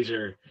on, these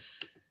are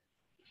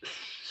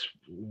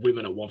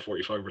women at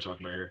 145 we're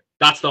talking about here.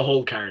 That's the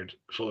whole card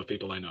full of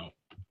people I know.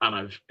 And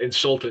I've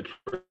insulted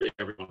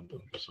every one of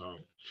them. So,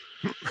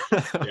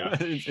 yeah.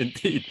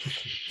 Indeed.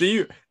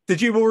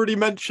 Did you already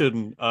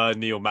mention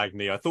Neil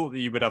Magny? I thought that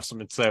you would have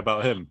something to say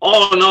about him.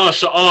 Oh, no.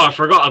 I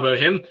forgot about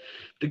him.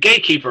 The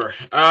gatekeeper.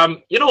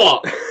 You know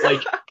what?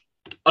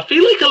 I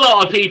feel like a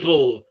lot of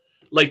people,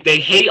 they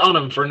hate on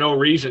him for no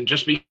reason,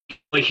 just because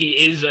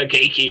he is a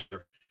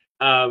gatekeeper.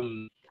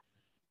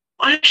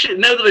 Actually,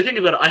 now that I think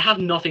about it, I have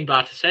nothing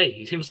bad to say.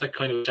 He seems like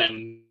kind of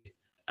sound,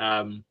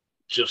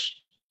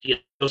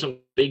 doesn't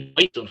big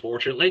fights,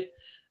 unfortunately.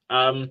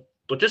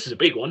 But this is a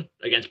big one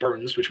against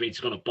Burns, which means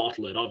he's going to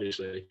bottle it,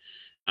 obviously.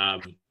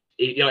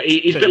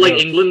 He's a bit like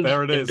England.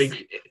 There it is.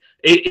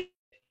 He's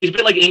a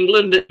bit like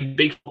England in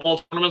big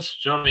football tournaments.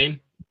 Do you know what I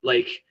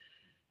mean?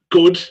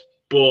 Good,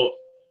 but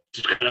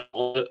just kind of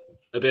all it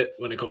a bit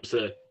when it comes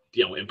to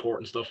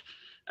important stuff.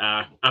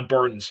 And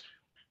Burns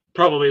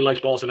probably likes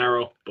balls and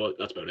arrow, but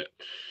that's about it.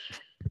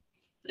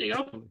 There you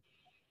go.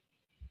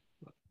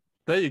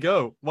 There you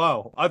go.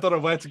 Wow, I don't know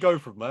where to go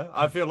from there.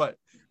 I feel like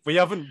we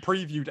haven't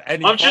previewed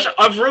any.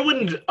 I've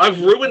ruined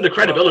the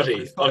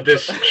credibility of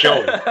this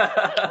show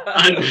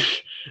and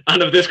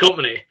of this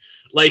company.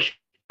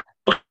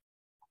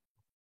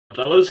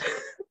 Fellas,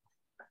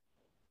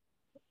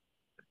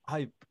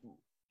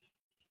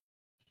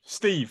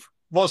 Steve,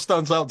 what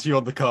stands out to you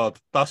on the card?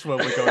 That's where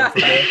we're going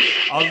from there.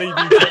 I'll leave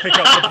you to pick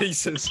up the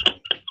pieces.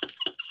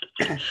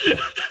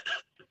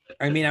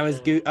 I mean, I was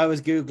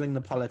Googling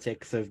the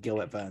politics of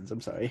Gilbert Burns.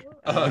 I'm sorry.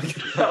 That's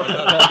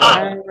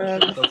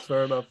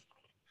fair enough.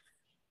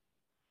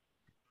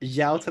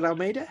 Jonathan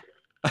Almeida?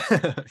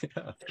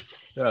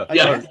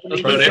 Yeah.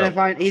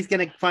 He's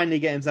gonna finally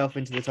get himself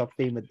into the top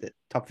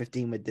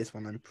 15 with this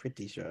one, I'm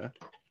pretty sure.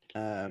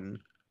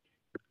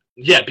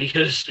 Yeah,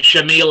 because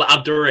Shamil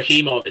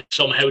Abdurakhimov is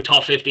somehow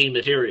top 15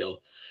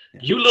 material.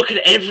 Yeah. You look at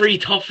every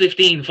top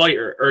 15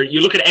 fighter, or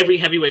you look at every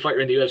heavyweight fighter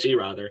in the UFC,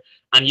 rather,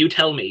 and you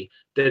tell me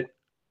that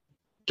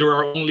there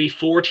are only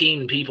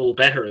 14 people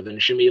better than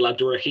Shamil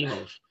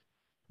Abdurakhimov.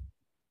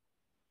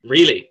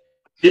 Really?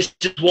 This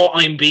is what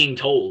I'm being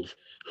told.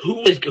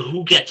 Who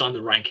gets on the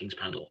rankings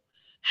panel?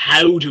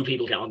 How do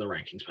people get on the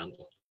rankings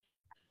panel?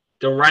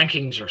 The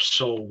rankings are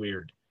so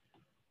weird.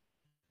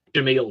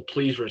 Shamil,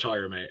 please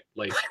retire, mate.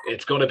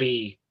 It's gonna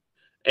be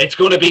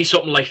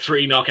something like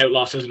 3 knockout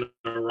losses in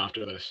a row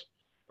after this.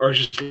 or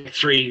just like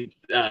three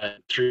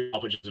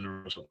stoppages in a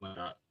row, something like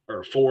that,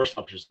 or 4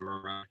 stoppages in a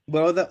row.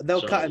 Well,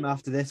 they'll cut him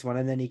after this one,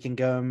 and then he can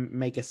go and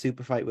make a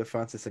super fight with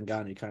Francis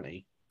Ngannou, can't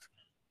he?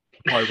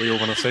 Why we all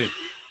want to see.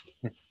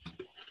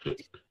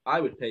 I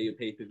would pay a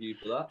pay-per-view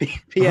for that.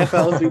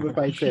 PFL Super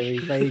Fight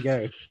Series. There you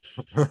go.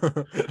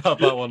 Have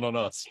that one on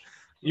us.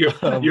 You're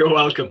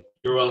welcome.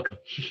 You're welcome.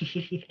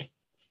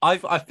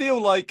 I feel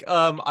like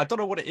I don't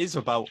know what it is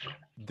about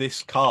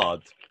this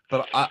card,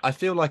 but I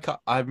feel like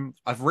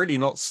I've really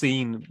not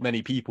seen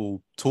many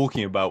people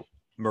talking about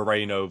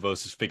Moreno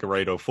versus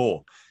Figueiredo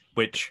 4,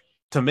 which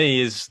to me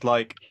is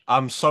like,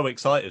 I'm so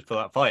excited for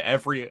that fight.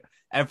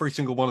 Every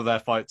single one of their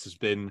fights has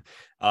been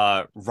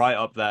right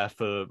up there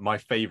for my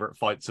favorite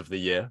fights of the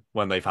year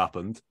when they've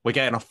happened. We're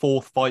getting a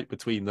 4th fight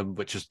between them,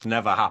 which has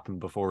never happened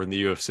before in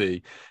the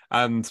UFC.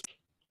 And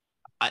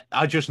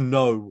I just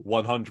know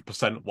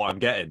 100% what I'm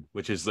getting,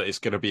 which is that it's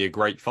going to be a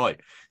great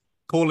fight.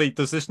 Corley,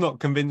 does this not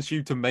convince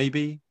you to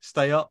maybe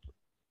stay up?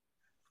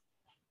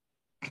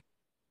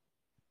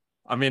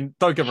 I mean,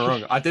 don't get me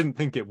wrong. I didn't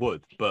think it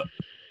would, but...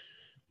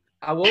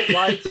 I won't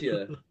lie to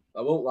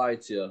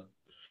you.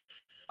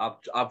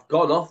 I've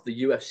gone off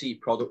the UFC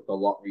product a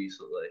lot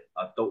recently.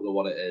 I don't know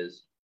what it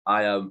is.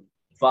 I am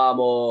far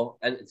more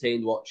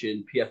entertained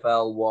watching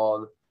PFL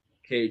 1,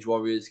 Cage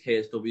Warriors,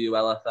 KSW,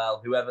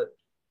 LFL,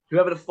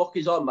 whoever the fuck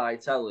is on my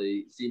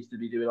telly seems to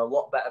be doing a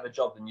lot better of a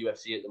job than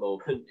UFC at the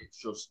moment. It's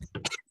just...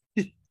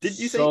 Did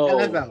you say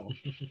LFL?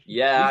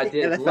 Yeah, I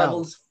did. LFL?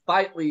 Levels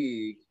Fight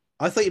League.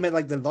 I thought you meant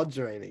like the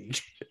lingerie league.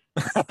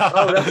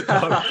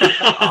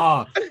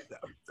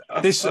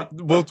 This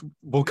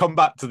we'll come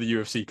back to the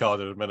UFC card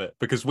in a minute,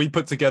 because we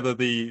put together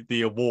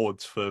the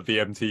awards for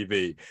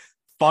VMTV.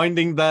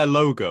 Finding their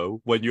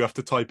logo when you have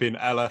to type in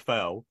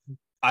LFL,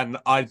 and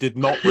I did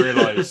not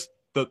realize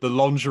that the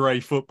lingerie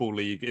football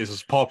league is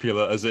as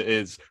popular as it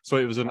is. So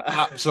it was an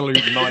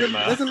absolute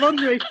nightmare. There's a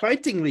lingerie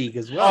fighting league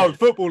as well. Oh,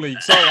 football league.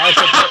 Sorry,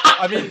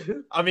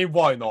 I mean,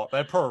 why not?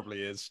 There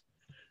probably is.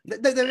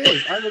 There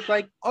is. I was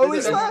like, oh,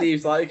 is that?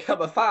 Steve's like,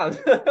 I'm a fan.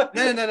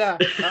 No.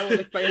 I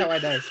will explain how I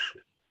know.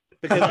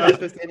 Because I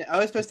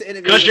was supposed to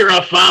interview. Because you're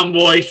a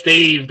fanboy,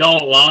 Steve.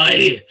 Don't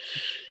lie.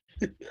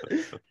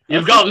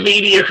 You've got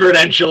media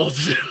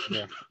credentials.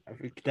 Yeah,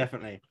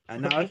 definitely.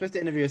 And I was supposed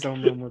to interview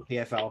someone with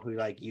PFL who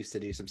like used to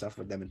do some stuff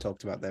with them and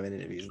talked about them in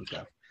interviews and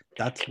stuff.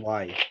 That's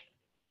why.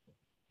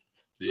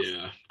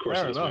 Yeah, of course.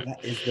 That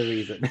is the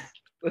reason.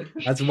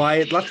 That's why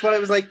it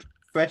was like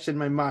fresh in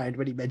my mind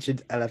when he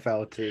mentioned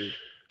LFL too.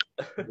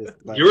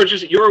 Like...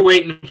 You were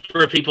waiting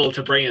for people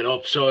to bring it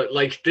up. So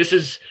like this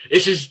is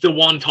the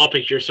one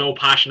topic you're so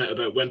passionate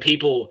about. When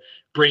people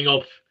bring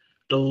up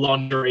the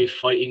lingerie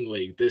fighting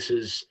league, this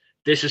is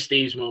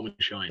Steve's moment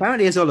to shine.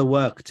 Apparently it's all a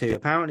work too.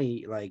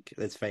 Apparently like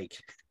it's fake.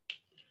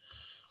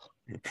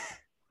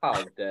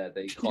 How dare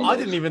they? I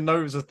didn't even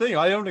know it was a thing.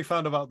 I only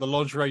found about the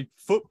lingerie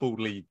football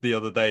league the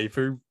other day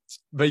through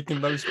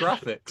making those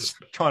graphics,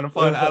 trying to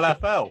find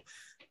LFL.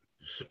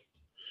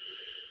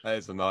 That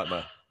is a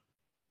nightmare.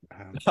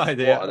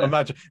 Idea.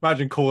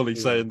 Imagine Corley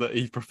saying that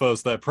he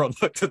prefers their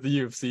product to the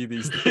UFC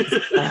these days.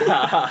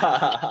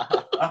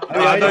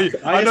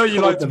 I know you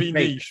like to be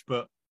niche,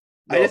 but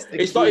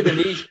it's not even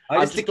niche.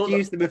 I just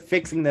accuse them of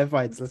fixing their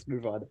fights. Let's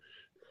move on.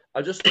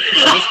 I just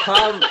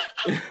can't.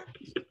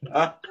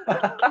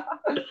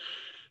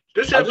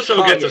 This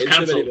episode gets us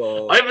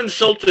cancelled. I've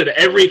insulted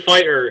every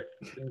fighter,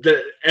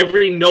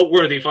 every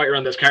noteworthy fighter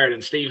on this card,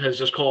 and Steve has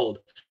just called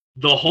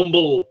the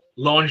humble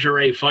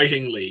lingerie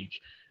fighting league.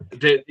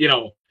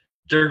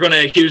 They're going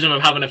to accuse him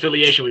of having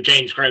affiliation with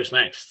James Krause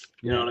next.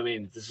 You know what I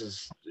mean? This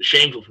is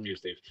shameful from you,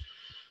 Steve.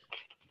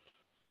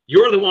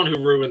 You're the one who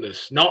ruined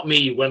this, not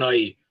me when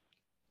I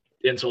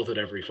insulted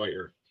every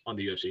fighter on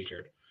the UFC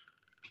card.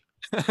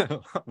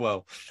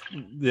 Well,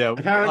 yeah.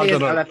 Apparently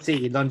it's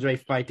LFC, Lingerie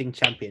Fighting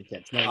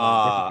Championships. Okay.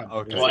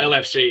 Well,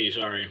 LFC,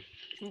 sorry.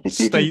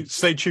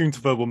 Stay tuned to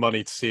Verbal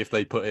Money to see if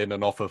they put in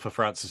an offer for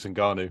Francis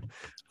Ngannou.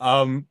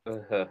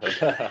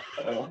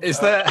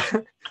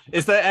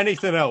 Is there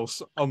anything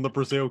else on the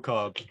Brazil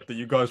card that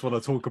you guys want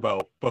to talk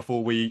about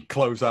before we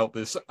close out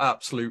this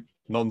absolute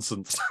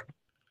nonsense?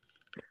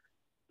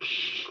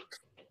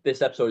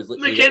 This episode is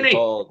literally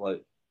called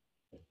like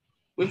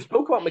we've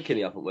spoke about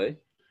McKinney, haven't we?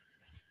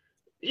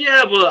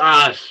 Yeah, well,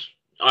 I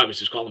was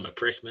just calling him a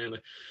prick, man.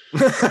 For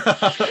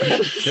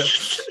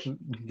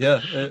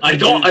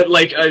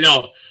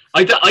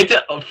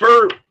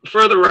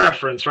the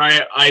reference,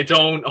 right? I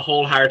don't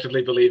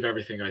wholeheartedly believe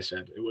everything I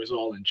said. It was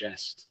all in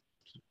jest.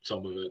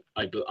 Some of it,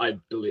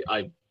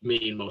 I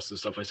mean most of the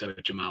stuff I said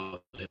at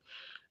Jamal.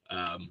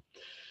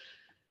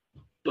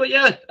 But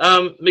yeah,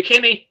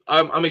 McKinney,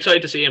 I'm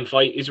excited to see him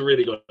fight. He's a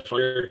really good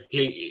fighter.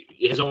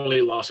 His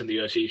only loss in the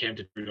UFC came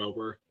to Drew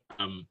Dober,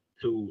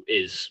 who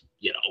is,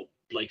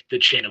 like the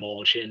chin of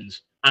all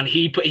chins. And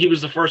he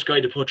was the first guy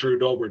to put Drew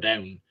Dober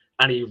down,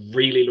 and he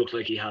really looked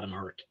like he had him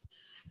hurt.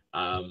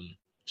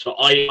 So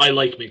I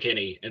like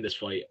McKinney in this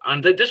fight.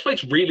 And this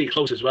fight's really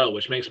close as well,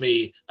 which makes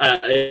me,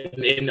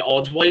 in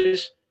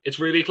odds-wise, it's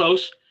really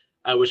close.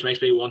 which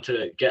makes me want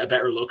to get a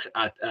better look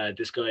at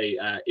this guy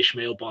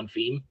Ishmael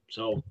Bonfim.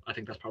 So I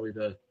think that's probably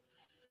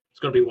it's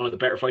going to be one of the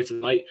better fights of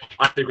the night.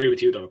 I have to agree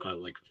with you though,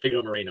 Kyle. Like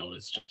Figueroa Moreno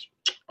is just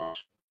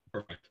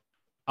perfect.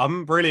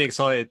 I'm really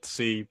excited to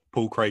see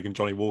Paul Craig and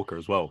Johnny Walker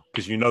as well,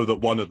 because you know that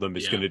one of them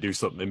is going to do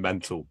something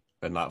mental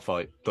in that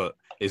fight that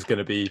is going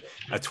to be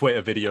a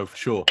Twitter video for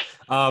sure.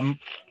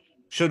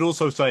 Should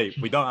also say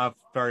we don't have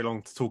very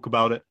long to talk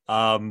about it,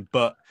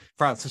 but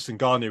Francis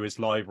Ngannou is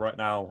live right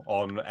now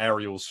on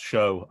Ariel's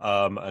show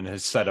and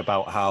has said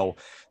about how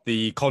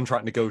the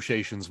contract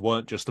negotiations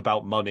weren't just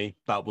about money.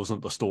 That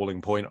wasn't the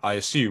stalling point. I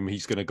assume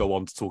he's going to go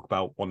on to talk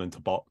about wanting to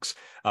box.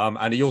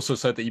 And he also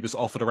said that he was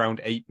offered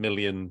around $8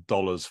 million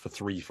for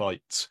 3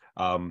 fights,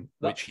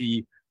 which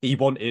he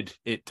wanted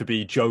it to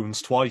be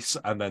Jones twice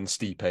and then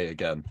Stipe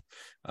again.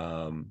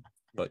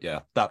 But yeah,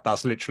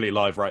 that's literally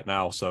live right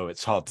now, so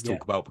it's hard to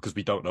talk about because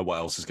we don't know what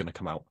else is going to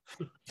come out.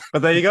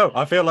 But there you go.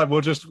 I feel like we'll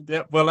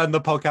end the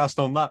podcast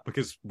on that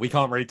because we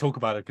can't really talk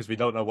about it because we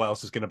don't know what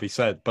else is going to be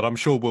said. But I'm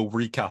sure we'll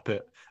recap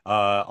it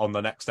on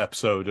the next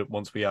episode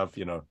once we have,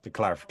 the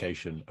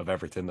clarification of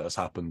everything that has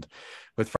happened with